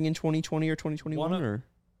 nothing in 2020 or 2021, or...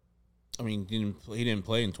 I mean, he didn't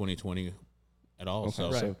play in 2020 at all.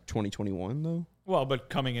 Okay, so 2021, though? Well, but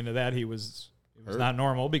coming into that, it was not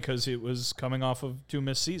normal because it was coming off of 2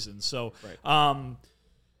 missed seasons. So,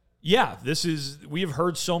 we have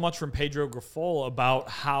heard so much from Pedro Grifol about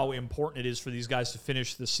how important it is for these guys to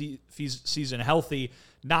finish the season healthy,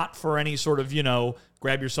 not for any sort of,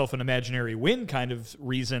 grab yourself an imaginary win kind of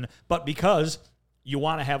reason, but because you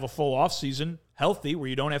want to have a full offseason healthy where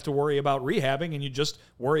you don't have to worry about rehabbing and you just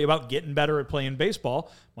worry about getting better at playing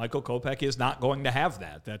baseball. Michael Kopech is not going to have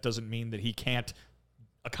that. That doesn't mean that he can't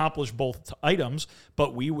accomplish both items,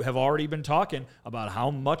 but we have already been talking about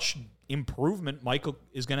how much improvement Michael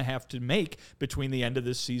is going to have to make between the end of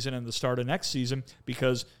this season and the start of next season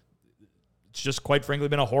because it's just quite frankly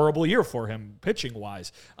been a horrible year for him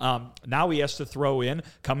pitching-wise. Now he has to throw in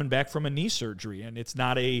coming back from a knee surgery, and it's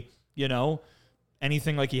not a,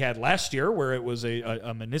 anything like he had last year where it was a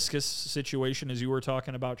meniscus situation, as you were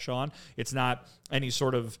talking about, Sean. It's not any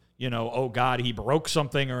sort of, oh, God, he broke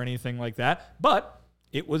something or anything like that. But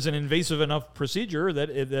it was an invasive enough procedure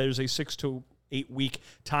that there's a 6 to 8 week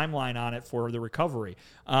timeline on it for the recovery.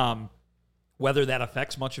 Whether that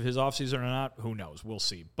affects much of his offseason or not, who knows? We'll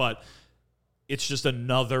see. But it's just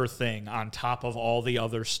another thing on top of all the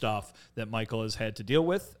other stuff that Michael has had to deal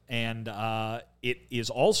with. And it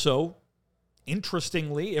is also,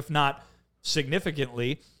 interestingly, if not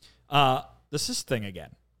significantly, the cyst thing again.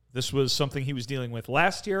 This was something he was dealing with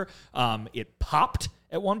last year. It popped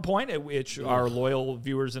at one point, which our loyal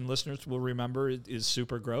viewers and listeners will remember is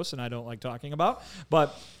super gross and I don't like talking about.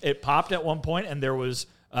 But it popped at one point, and there was,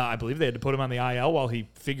 I believe they had to put him on the IL while he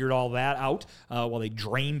figured all that out, while they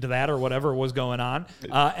drained that or whatever was going on.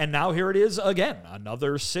 And now here it is again,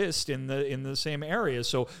 another cyst in the same area.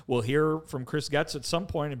 So we'll hear from Chris Getz at some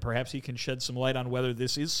point, and perhaps he can shed some light on whether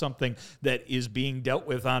this is something that is being dealt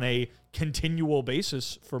with on a continual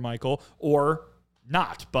basis for Michael or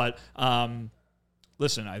not. But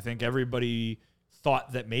listen, I think everybody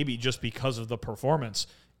thought that maybe just because of the performance,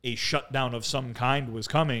 a shutdown of some kind was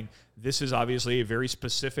coming. This is obviously a very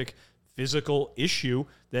specific physical issue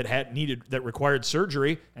that required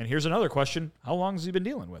surgery. And here's another question: how long has he been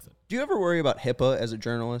dealing with it? Do you ever worry about HIPAA as a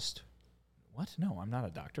journalist? What? No, I'm not a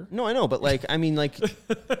doctor. No, I know, but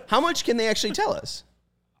how much can they actually tell us?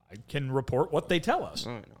 I can report what they tell us.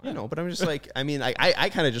 I know, but I'm just I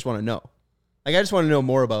kind of just want to know. I just want to know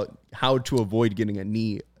more about how to avoid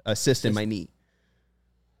getting a cyst in my knee.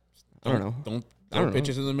 I don't know. Don't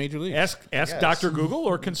pitches in the major league. Ask Dr. Google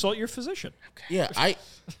or consult your physician. Okay. Yeah,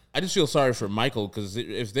 I just feel sorry for Michael because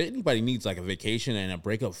if anybody needs like a vacation and a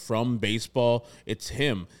breakup from baseball, it's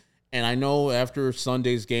him. And I know after next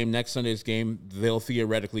Sunday's game, they'll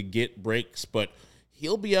theoretically get breaks, but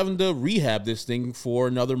he'll be having to rehab this thing for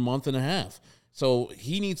another month and a half. So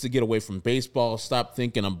he needs to get away from baseball, stop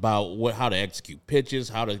thinking about how to execute pitches,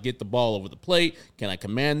 how to get the ball over the plate, can I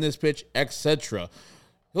command this pitch, etc.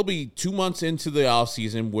 He'll be 2 months into the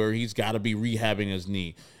offseason where he's got to be rehabbing his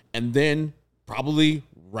knee. And then probably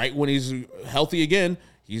right when he's healthy again,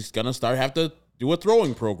 he's going to have to do a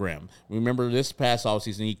throwing program. Remember this past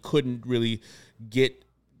offseason, he couldn't really get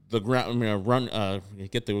the ground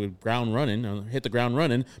hit the ground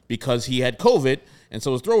running because he had COVID, and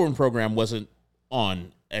so his throwing program wasn't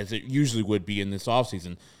on as it usually would be in this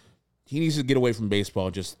offseason. He needs to get away from baseball,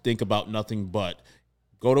 just think about nothing but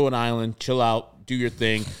go to an island, chill out, do your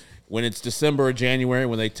thing. When it's December or January,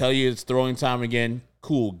 when they tell you it's throwing time again,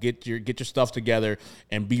 cool, get your stuff together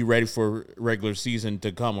and be ready for regular season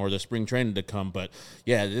to come or the spring training to come. But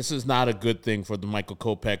yeah, this is not a good thing for the Michael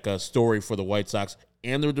Kopech story for the White Sox,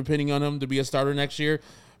 and they're depending on him to be a starter next year.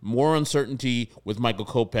 More uncertainty with Michael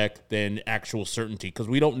Kopech than actual certainty because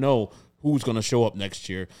we don't know who's going to show up next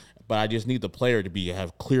year. But I just need the player to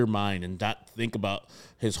have clear mind and not think about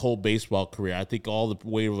his whole baseball career. I think all the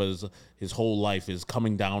weight of his whole life is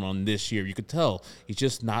coming down on this year. You could tell he's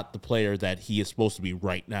just not the player that he is supposed to be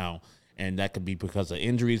right now. And that could be because of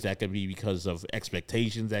injuries. That could be because of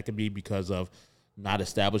expectations. That could be because of not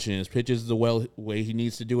establishing his pitches the way he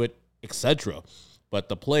needs to do it, etc. But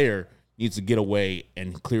the player needs to get away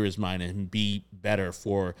and clear his mind and be better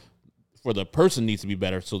for the person needs to be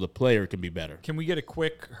better so the player can be better. Can we get a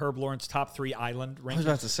quick Herb Lawrence top 3 island rankings? I was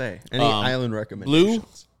about to say. Any island recommendations? Blue,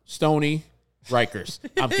 Stony, Rikers.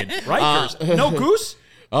 I'm kidding. Rikers. No Goose?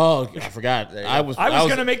 Oh, I forgot. I was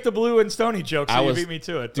going to make the Blue and Stony joke, so you beat me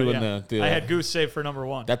to it. I had Goose saved for number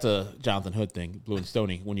 1. That's a Jonathan Hood thing, Blue and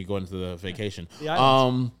Stony, when you go into the vacation.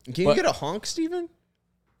 Can you get a honk, Steven?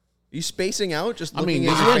 Are you spacing out? Just looking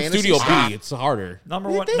at you're in Studio B. It's harder. Number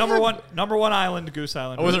one island, Goose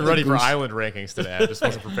Island. I wasn't ready for island rankings today. I just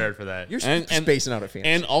wasn't prepared for that. You're spacing out at fantasy.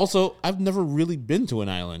 And also, I've never really been to an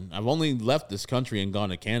island. I've only left this country and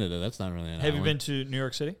gone to Canada. That's not really an island. Have you been to New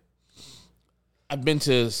York City? I've been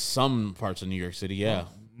to some parts of New York City, yeah.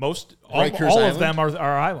 All of them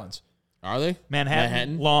are islands. Are they?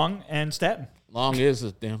 Manhattan, Long, and Staten. Long is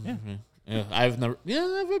a damn. Yeah. I've been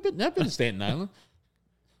to Staten Island.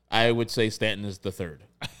 I would say Staten is the third.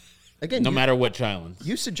 Again, no matter which island.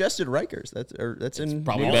 You suggested Rikers. That's in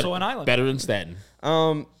probably also an island. Better than Staten.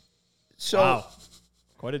 Wow,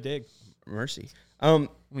 quite a dig. Mercy. I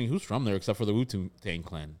mean, who's from there except for the Wu-Tang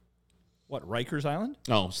Clan? What, Rikers Island?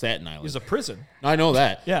 No, Staten Island. It's a prison. I know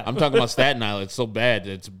that. Yeah, I'm talking about Staten Island. It's so bad.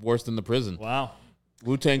 It's worse than the prison. Wow.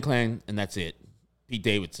 Wu-Tang Clan, and that's it. Pete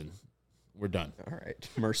Davidson. We're done. All right.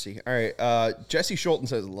 Mercy. All right. Jesse Schulten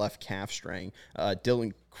says left calf strain.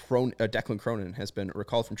 Declan Cronin has been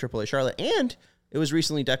recalled from AAA Charlotte, and it was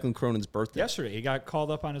recently Declan Cronin's birthday. Yesterday. He got called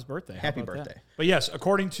up on his birthday. Happy birthday. That? But yes,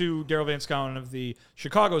 according to Daryl Van Schouwen of the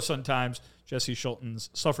Chicago Sun-Times, Jesse Schulten's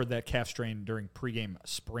suffered that calf strain during pregame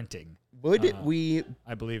sprinting.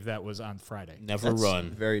 I believe that was on Friday. That's run.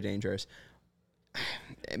 Very dangerous.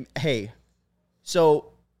 Hey,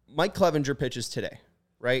 so Mike Clevenger pitches today,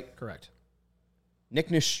 right? Correct. Nick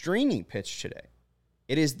Nastrini pitched today.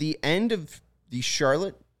 It is the end of the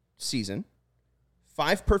Charlotte season.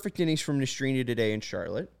 5 perfect innings from Nastrini today in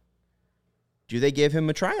Charlotte. Do they give him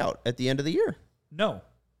a tryout at the end of the year? No.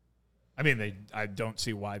 I mean, I don't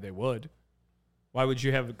see why they would. Why would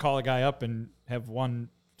you call a guy up and have one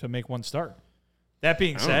to make one start? That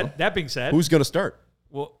being said, who's going to start?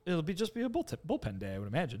 Well, it'll just be a bullpen day, I would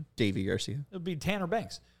imagine. Davey Garcia. It'll be Tanner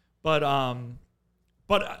Banks. But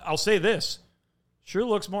I'll say this. Sure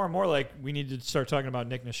looks more and more like we need to start talking about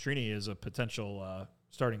Nick Nastrini as a potential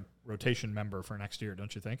starting rotation member for next year,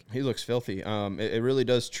 don't you think? He looks filthy. It really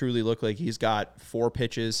does truly look like he's got 4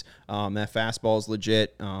 pitches. That fastball is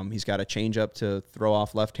legit. He's got a changeup to throw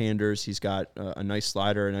off left-handers. He's got a nice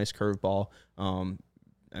slider, a nice curveball.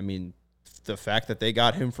 I mean, the fact that they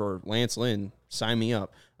got him for Lance Lynn, sign me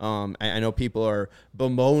up. I know people are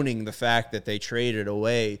bemoaning the fact that they traded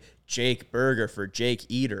away Jake Berger for Jake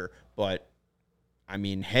Eder, But I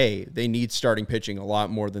mean, hey, they need starting pitching a lot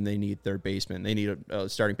more than they need third baseman. They need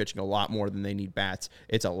starting pitching a lot more than they need bats.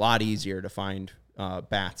 It's a lot easier to find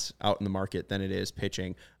bats out in the market than it is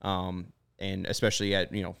pitching, and especially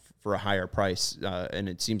at for a higher price. And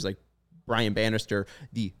it seems like Brian Bannister,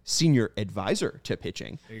 the senior advisor to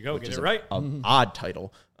pitching. There you go, get it right. An odd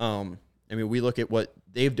title. I mean, we look at what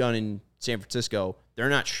they've done in San Francisco. They're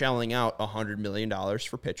not shelling out $100 million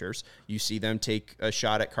for pitchers. You see them take a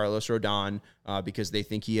shot at Carlos Rodon because they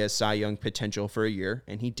think he has Cy Young potential for a year,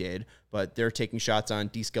 and he did. But they're taking shots on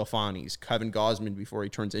DeScalfani's, Kevin Gausman before he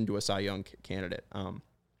turns into a Cy Young candidate. Sean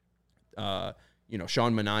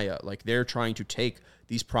Manaea. Like, they're trying to take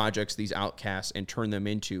these projects, these outcasts, and turn them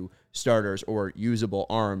into starters or usable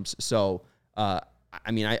arms. So, I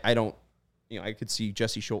mean, I don't. I could see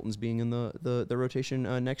Jesse Schultens being in the rotation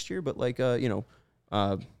next year, but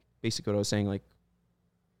basically what I was saying, like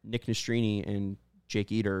Nick Nastrini and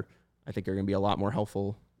Jake Eder, I think are going to be a lot more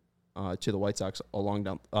helpful to the White Sox along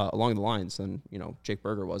the lines than Jake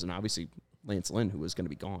Berger was, and obviously Lance Lynn, who was going to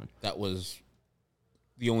be gone. That was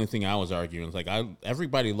the only thing I was arguing. It's like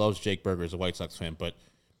everybody loves Jake Berger as a White Sox fan, but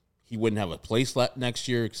he wouldn't have a place next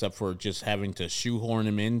year except for just having to shoehorn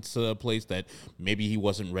him into a place that maybe he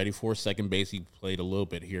wasn't ready for. Second base, he played a little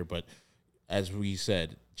bit here, but as we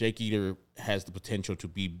said, Jake Eder has the potential to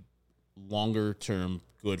be longer-term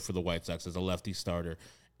good for the White Sox as a lefty starter.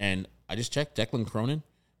 And I just checked, Declan Cronin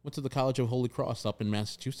went to the College of Holy Cross up in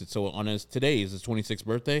Massachusetts. So today is his 26th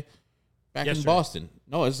birthday, back in Boston.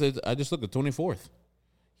 No, I just looked at 24th.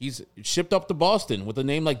 He's shipped up to Boston with a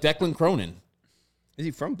name like Declan Cronin. Is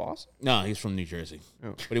he from Boston? No, he's from New Jersey.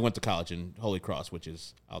 Oh. But he went to college in Holy Cross, which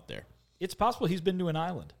is out there. It's possible he's been to an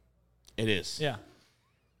island. It is. Yeah.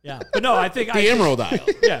 Yeah. But no, I think... the Emerald Isle.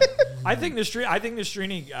 Yeah. I think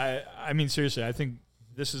Nastrini, I mean, seriously, I think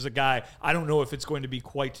this is a guy... I don't know if it's going to be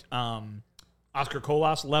quite Oscar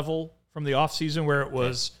Colas level from the offseason where it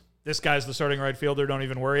was, this guy's the starting right fielder, don't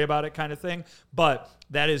even worry about it kind of thing. But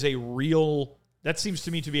that is a real... That seems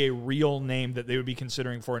to me to be a real name that they would be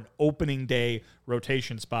considering for an opening day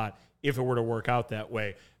rotation spot if it were to work out that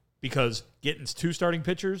way. Because getting 2 starting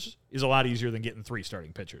pitchers is a lot easier than getting 3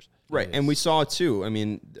 starting pitchers. Right, and we saw it too. I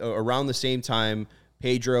mean, around the same time,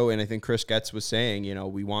 Pedro and I think Chris Getz was saying,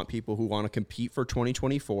 we want people who want to compete for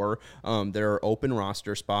 2024. There are open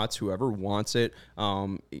roster spots. Whoever wants it,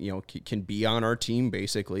 can be on our team,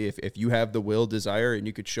 basically. If you have the will, desire, and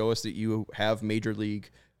you could show us that you have major league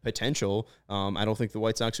potential, I don't think the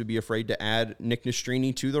White Sox would be afraid to add Nick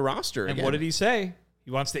Nastrini to the roster. And what did he say? He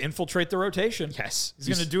wants to infiltrate the rotation. Yes. He's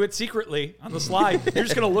going to do it secretly on the slide. You're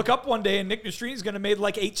just going to look up one day and Nick Nastrini's going to make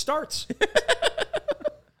like 8 starts.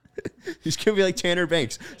 He's going to be like Tanner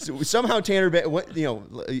Banks. So somehow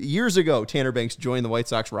years ago, Tanner Banks joined the White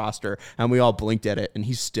Sox roster, and we all blinked at it, and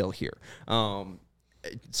he's still here.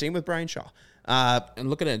 Same with Brian Shaw. And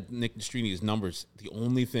looking at Nick Nastrini's numbers, the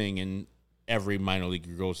only thing in every minor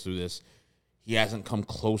leaguer goes through this, he hasn't come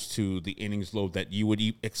close to the innings load that you would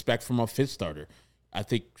expect from a fifth starter. I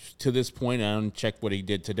think to this point, I don't check what he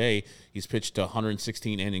did today. He's pitched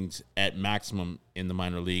 116 innings at maximum in the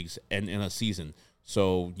minor leagues and in a season.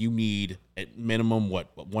 So you need at minimum,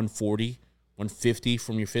 140, 150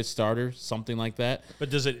 from your fifth starter, something like that. But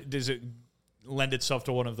does it lend itself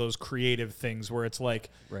to one of those creative things where it's like,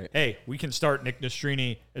 hey, we can start Nick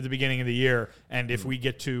Nastrini at the beginning of the year, and if we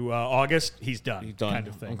get to August, he's done kind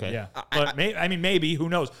of thing. Okay. Yeah. But maybe, who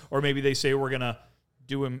knows? Or maybe they say we're going to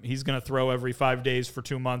do him, he's going to throw every 5 days for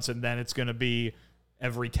 2 months, and then it's going to be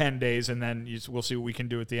every 10 days, and then we'll see what we can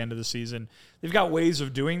do at the end of the season. They've got ways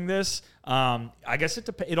of doing this. I guess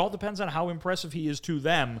it all depends on how impressive he is to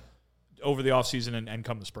them over the offseason and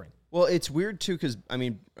come the spring. Well, it's weird, too, because, I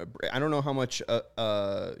mean, I don't know how much,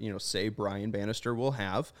 say, Brian Bannister will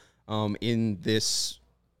have in this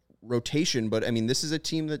rotation, but, I mean, this is a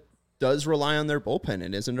team that does rely on their bullpen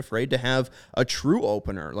and isn't afraid to have a true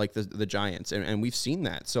opener like the Giants, and we've seen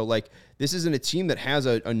that. So, like, this isn't a team that has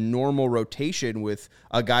a normal rotation with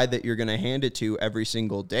a guy that you're going to hand it to every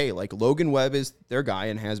single day. Like, Logan Webb is their guy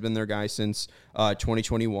and has been their guy since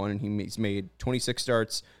 2021, and he's made 26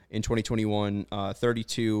 starts in 2021,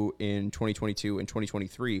 32 in 2022 and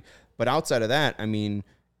 2023. But outside of that, I mean,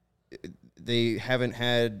 they haven't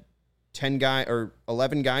had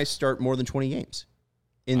 11 guys start more than 20 games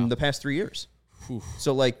in the past 3 years. Whew.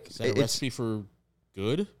 So, like, is that a recipe for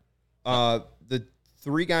good? The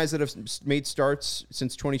 3 guys that have made starts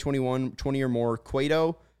since 2021, 20 or more: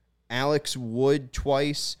 Cueto, Alex Wood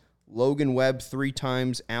twice, Logan Webb 3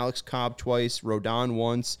 times, Alex Cobb twice, Rodon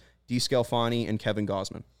once, DeScalfani, and Kevin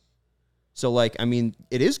Gausman. So, like, I mean,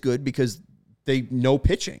 it is good because they know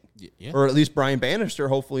pitching. Yeah. Or at least Brian Bannister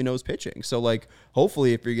hopefully knows pitching. So, like,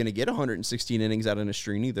 hopefully if you're going to get 116 innings out of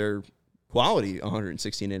Nastrini, they're quality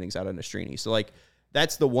 116 innings out of Nastrini. So, like,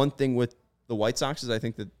 that's the one thing with the White Sox is I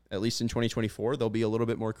think that at least in 2024, they'll be a little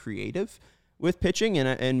bit more creative with pitching,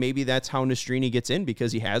 and maybe that's how Nastrini gets in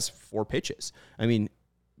because he has 4 pitches. I mean,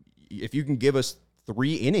 if you can give us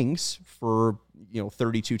 3 innings for,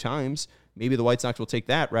 32 times, maybe the White Sox will take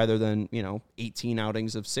that rather than, 18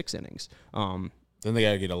 outings of 6 innings. Then they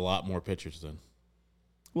got to get a lot more pitchers then.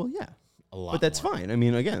 Well, yeah. A lot But that's more. fine. I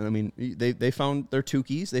mean, they found their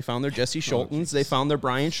Tukis, they found their Jesse Schultons, they found their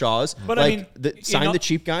Brian Shaws. But like, sign the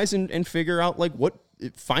cheap guys and figure out like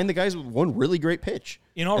find the guys with one really great pitch.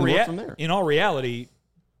 Work from there. In all reality,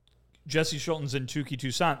 Jesse Schultons and Tuki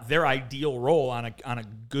Toussaint, their ideal role on a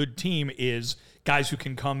good team is guys who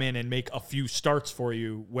can come in and make a few starts for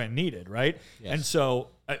you when needed, right? Yes. And so,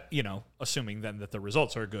 assuming then that the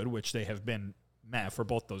results are good, which they have been for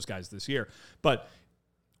both those guys this year, but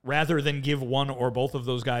rather than give one or both of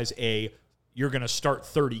those guys you're going to start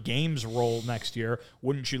 30 games role next year,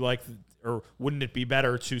 wouldn't it be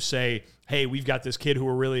better to say, hey, we've got this kid who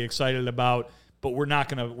we're really excited about, but we're not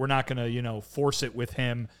gonna force it with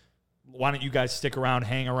him. Why don't you guys stick around,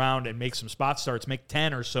 hang around, and make some spot starts, make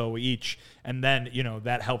 10 or so each, and then,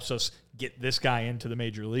 that helps us get this guy into the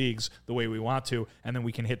major leagues the way we want to, and then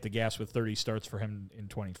we can hit the gas with 30 starts for him in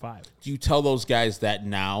 25. Do you tell those guys that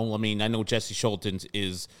now? I mean, I know Jesse Schultons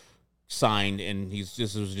is signed, and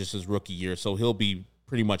this was just his rookie year, so he'll be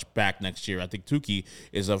pretty much back next year. I think Tukey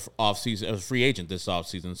is a free agent this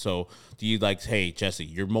offseason. So do you hey, Jesse,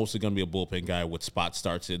 you're mostly going to be a bullpen guy with spot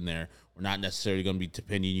starts in there. We're not necessarily going to be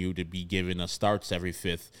depending you to be giving us starts every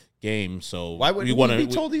 5th game. So why would he be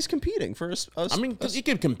told he's competing for us? I mean, because he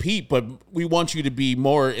can compete, but we want you to be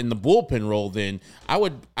more in the bullpen role. Then I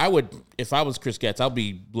would, if I was Chris Getz, I'll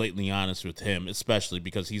be blatantly honest with him, especially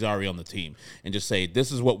because he's already on the team, and just say,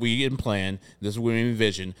 this is what we plan, this is what we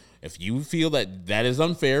envision. If you feel that is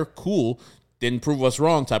unfair, cool, then prove us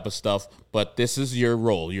wrong type of stuff, but this is your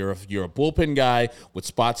role. You're a bullpen guy with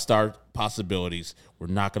spot start possibilities. We're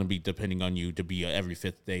not going to be depending on you to be a every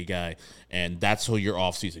 5th day guy, and that's how your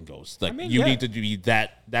offseason goes. Need to be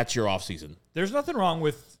that. That's your offseason. There's nothing wrong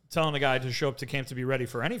with telling a guy to show up to camp to be ready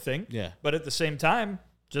for anything. Yeah. But at the same time,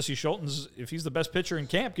 Jesse Schultons, if he's the best pitcher in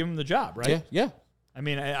camp, give him the job, right? Yeah. I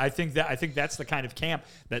mean, I think that's the kind of camp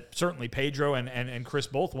that certainly Pedro and Chris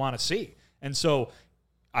both want to see. And so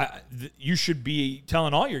you should be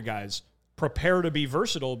telling all your guys, prepare to be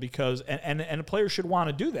versatile, because and a player should want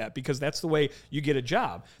to do that, because that's the way you get a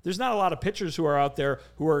job. There's not a lot of pitchers who are out there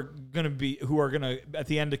who are going to at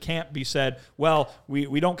the end of camp be said, well,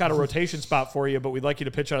 we don't got a rotation spot for you, but we'd like you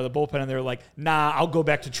to pitch out of the bullpen, and they're like, nah, I'll go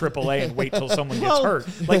back to AAA and wait till someone gets hurt.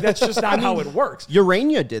 Like, that's just not how it works.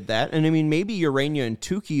 Urania did that, and I mean, maybe Urania and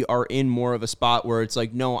Tukey are in more of a spot where it's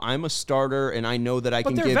like, no, I'm a starter and I know that I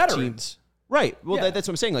can give veterans. teams. Right. Well, Yeah. that's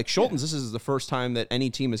what I'm saying. Like, Schultons, this is the first time that any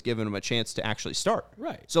team has given him a chance to actually start.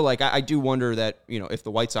 Right. So, like, I do wonder that, if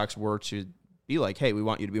the White Sox were to be like, hey, we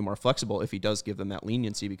want you to be more flexible, if he does give them that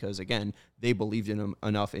leniency, because, again, they believed in him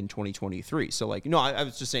enough in 2023. So, like, no, I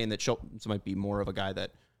was just saying that Schultons might be more of a guy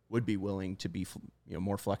that would be willing to be,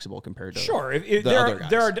 more flexible compared to Sure. the other guys.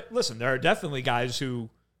 There are definitely guys who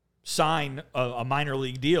sign a minor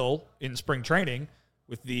league deal in spring training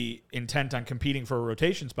with the intent on competing for a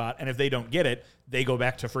rotation spot, and if they don't get it, they go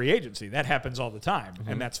back to free agency. That happens all the time,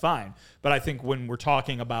 and that's fine. But I think when we're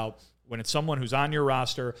talking about when it's someone who's on your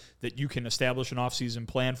roster that you can establish an offseason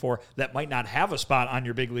plan for that might not have a spot on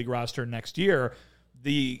your big league roster next year,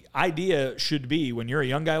 the idea should be, when you're a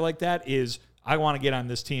young guy like that, is I want to get on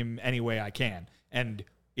this team any way I can. And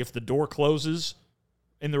if the door closes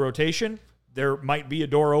in the rotation, there might be a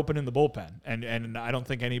door open in the bullpen. And I don't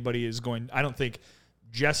think I don't think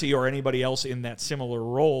Jesse or anybody else in that similar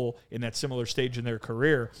role, in that similar stage in their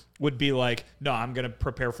career, would be like, no, I'm going to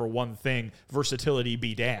prepare for one thing. Versatility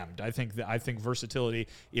be damned. I think versatility,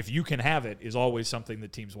 if you can have it, is always something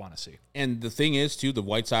that teams want to see. And the thing is, too, the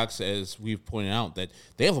White Sox, as we've pointed out, that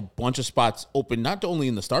they have a bunch of spots open, not only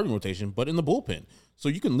in the starting rotation, but in the bullpen. So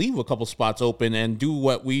you can leave a couple spots open and do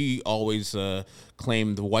what we always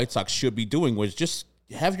claim the White Sox should be doing, was just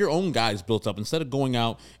have your own guys built up. Instead of going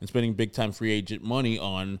out and spending big-time free agent money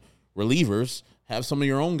on relievers, have some of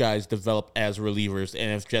your own guys develop as relievers.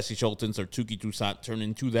 And if Jesse Schultons or Tuki Toussaint turn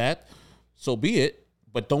into that, so be it.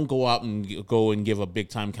 But don't go out and give a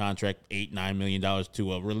big-time contract, $8-9 million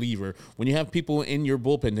to a reliever, when you have people in your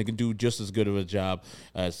bullpen that can do just as good of a job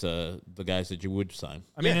as the guys that you would sign.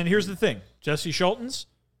 I mean, and here's the thing. Jesse Schultons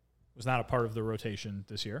was not a part of the rotation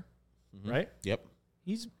this year, right? Yep.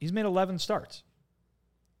 He's made 11 starts.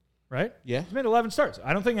 right? Yeah. He's made 11 starts.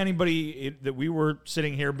 I don't think anybody that we were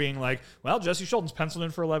sitting here being like, well, Jesse Schulten's penciled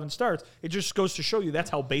in for 11 starts. It just goes to show you that's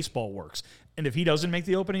how baseball works. And if he doesn't make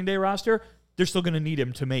the opening day roster, they're still going to need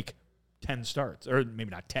him to make 10 starts, or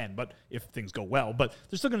maybe not 10, but if things go well, but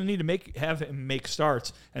they're still going to need to have him make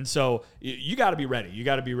starts. And so you got to be ready. You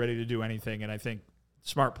got to be ready to do anything. And I think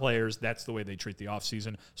smart players, that's the way they treat the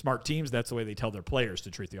offseason. Smart teams, that's the way they tell their players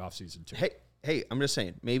to treat the offseason too. Hey, I'm just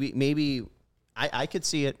saying, maybe I could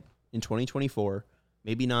see it in 2024,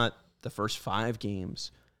 maybe not the first 5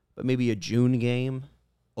 games, but maybe a June game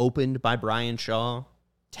opened by Brian Shaw,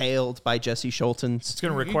 tailed by Jesse Schulten. It's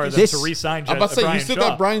going to require them to re-sign I'm about to say, Brian you still Shaw.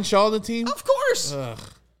 got Brian Shaw on the team? Of course. Ugh.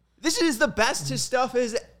 This is the best his stuff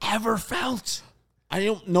has ever felt. I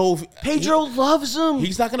don't know if Pedro loves him.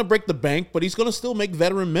 he's not going to break the bank, but he's going to still make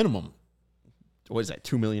veteran minimum. What is that,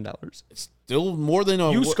 $2 million? It's still more than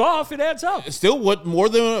You scoff, it adds up. Still what more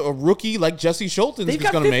than a rookie like Jesse Schulten is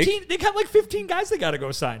going to make. They got like 15 guys they got to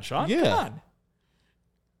go sign, Sean. Yeah. Come on.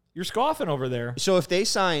 You're scoffing over there. So if they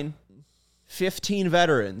sign 15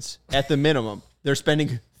 veterans at the minimum, they're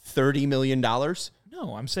spending $30 million?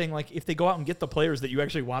 No, I'm saying like if they go out and get the players that you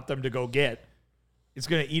actually want them to go get, it's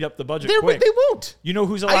going to eat up the budget They quick. won't. You know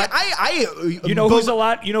who's a lot? You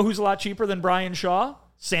know who's a lot cheaper than Brian Shaw?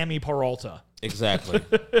 Sammy Peralta. Exactly.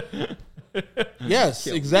 Yes,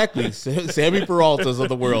 exactly. Sammy Peraltas of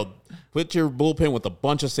the world. Put your bullpen with a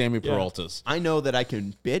bunch of Sammy Peraltas. I know that I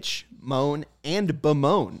can bitch, moan, and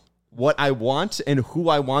bemoan what I want and who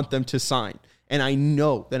I want them to sign. And I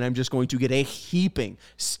know that I'm just going to get a heaping,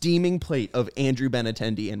 steaming plate of Andrew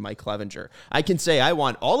Benintendi and Mike Clevenger. I can say I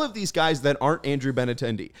want all of these guys that aren't Andrew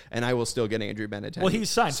Benintendi, and I will still get Andrew Benintendi. Well, he's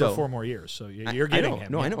signed for 4 more years, so you're getting him.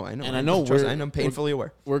 No, yeah. I know. And I know I'm painfully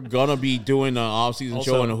aware. We're going to be doing an off-season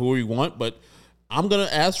show on who we want, but I'm going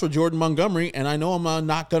to ask for Jordan Montgomery, and I know I'm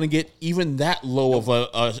not going to get even that low of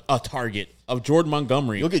a target of Jordan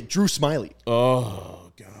Montgomery. You'll get Drew Smiley.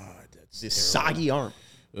 Oh, God. That's This soggy arm.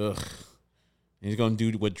 Ugh. He's going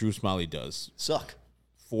to do what Drew Smiley does. Suck.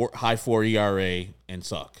 High 4 ERA and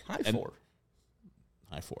suck. High 4.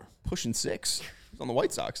 Pushing 6. He's on the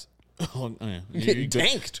White Sox. Oh, yeah. Getting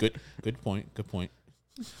tanked. Good point.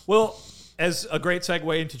 Well, as a great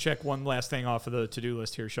segue into check one last thing off of the to-do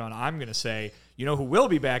list here, Sean, I'm going to say, you know who will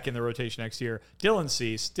be back in the rotation next year? Dylan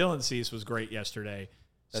Cease. Dylan Cease was great yesterday.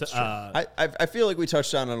 That's true. I feel like we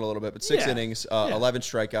touched on it a little bit, but 6 innings, 11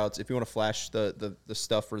 strikeouts. If you want to flash the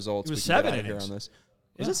stuff results, it was we can 7 get out innings. here on this.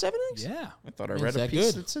 Was it 7 innings? Yeah. I thought I read a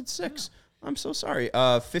piece that said 6. I'm so sorry.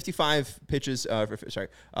 55 pitches.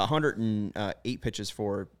 108 pitches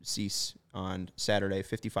for Cease on Saturday.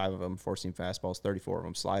 55 of them four-seam fastballs, 34 of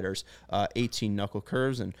them sliders, 18 knuckle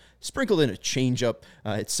curves, and sprinkled in a changeup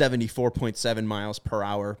at 74.7 miles per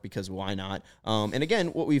hour because why not? And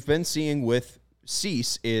again, what we've been seeing with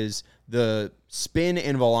Cease is the spin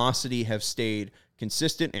and velocity have stayed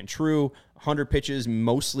consistent and true. 100 pitches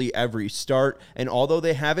mostly every start, and although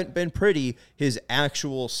they haven't been pretty, his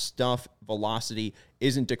actual stuff velocity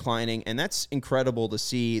isn't declining, and that's incredible to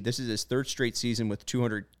see. This is his 3rd straight season with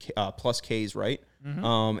 200 plus Ks, right?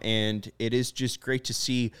 Mm-hmm. And it is just great to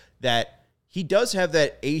see that he does have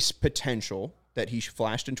that ace potential that he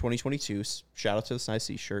flashed in 2022. Shout out to the size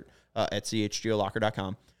C shirt at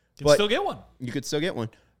chgolocker.com. You can still get one. You could still get one.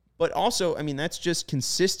 But also, I mean, that's just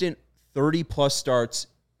consistent 30-plus starts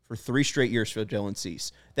for 3 straight years for Dylan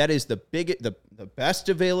Cease. That is the best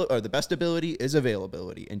ability is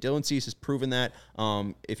availability, and Dylan Cease has proven that.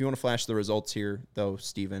 If you want to flash the results here, though,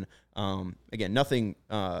 Steven, again, nothing,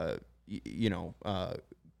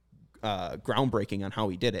 groundbreaking on how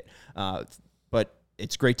he did it, but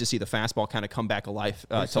it's great to see the fastball kind of come back alive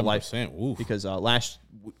to life. Oof. Because last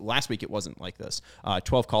week it wasn't like this.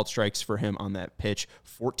 12 called strikes for him on that pitch,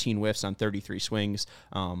 14 whiffs on 33 swings.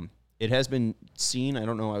 It has been seen, I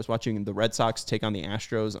don't know, I was watching the Red Sox take on the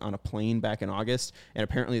Astros on a plane back in August, and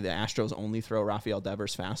apparently the Astros only throw Rafael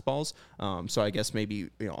Devers fastballs. So I guess maybe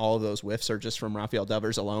all of those whiffs are just from Rafael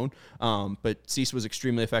Devers alone. But Cease was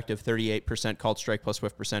extremely effective, 38% called strike plus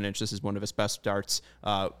whiff percentage. This is one of his best starts.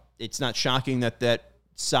 It's not shocking that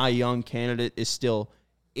Cy Young candidate is still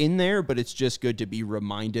in there, but it's just good to be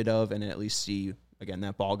reminded of and at least see, again,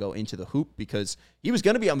 that ball go into the hoop, because he was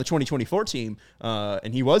going to be on the 2024 team,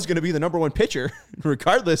 and he was going to be the number 1 pitcher,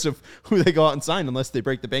 regardless of who they go out and sign, unless they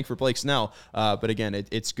break the bank for Blake Snell. But again,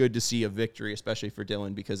 it's good to see a victory, especially for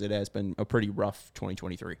Dylan, because it has been a pretty rough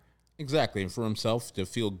 2023. Exactly, and for himself to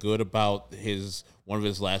feel good about one of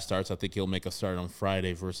his last starts. I think he'll make a start on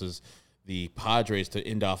Friday versus the Padres to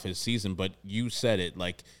end off his season. But you said it,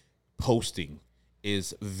 like, posting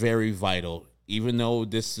is very vital. Even though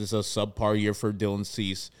this is a subpar year for Dylan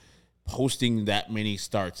Cease, posting that many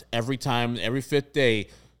starts. Every time, every fifth day,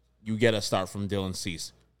 you get a start from Dylan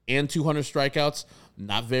Cease. And 200 strikeouts.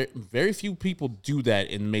 Not very few people do that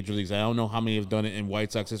in major leagues. I don't know how many have done it in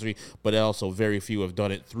White Sox history, but also very few have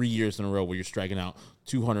done it 3 years in a row where you're striking out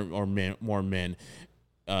 200 or more men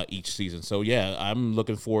each season. So, yeah, I'm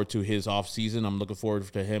looking forward to his offseason. I'm looking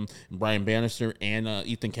forward to him, Brian Bannister, and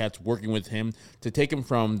Ethan Katz working with him to take him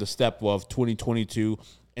from the step of 2022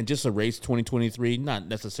 and just erase 2023, not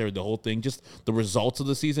necessarily the whole thing, just the results of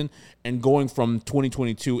the season, and going from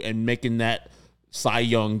 2022 and making that Cy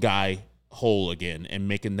Young guy whole again and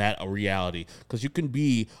making that a reality. Because you can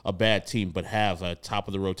be a bad team but have a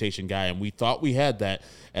top-of-the-rotation guy, and we thought we had that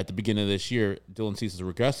at the beginning of this year. Dylan Cease has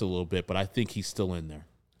regressed a little bit, but I think he's still in there.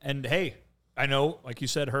 And, hey, I know, like you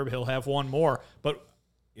said, Herb, he'll have one more, but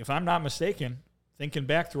if I'm not mistaken, thinking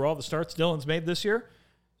back through all the starts Dylan's made this year,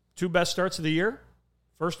 2 best starts of the year,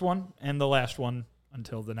 first one and the last one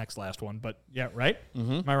until the next last one. But, yeah, right?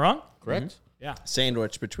 Mm-hmm. Am I wrong? Correct. Mm-hmm. Yeah.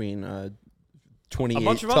 Sandwich between 28 a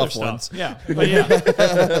bunch of tough other ones. Stuff. Yeah. But,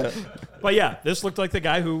 yeah. But, yeah, this looked like the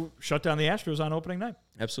guy who shut down the Astros on opening night.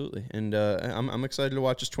 Absolutely. And I'm excited to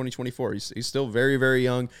watch his 2024. He's still very, very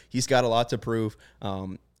young. He's got a lot to prove.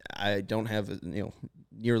 I don't have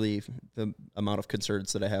nearly the amount of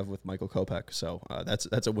concerns that I have with Michael Kopech. So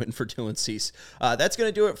that's a win for Dylan Cease. That's going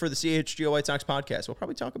to do it for the CHGO White Sox podcast. We'll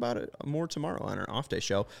probably talk about it more tomorrow on our off day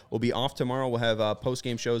show. We'll be off tomorrow. We'll have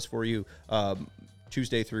post-game shows for you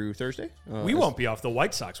Tuesday through Thursday. We won't be off. The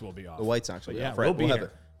White Sox will be off. The White Sox will be off. Right. We'll be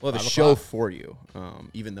here. We'll have a show for you,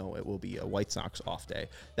 even though it will be a White Sox off day.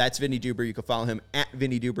 That's Vinny Duber. You can follow him at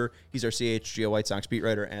Vinny Duber. He's our CHGO White Sox beat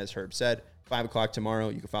writer, as Herb said. 5 o'clock tomorrow.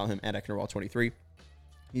 You can follow him at Ecknerwall23.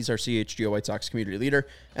 He's our CHGO White Sox community leader.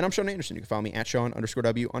 And I'm Sean Anderson. You can follow me at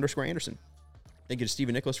Sean_W_Anderson. Thank you to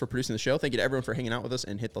Stephen Nicholas for producing the show. Thank you to everyone for hanging out with us,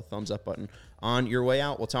 and hit the thumbs up button on your way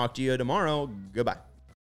out. We'll talk to you tomorrow. Goodbye.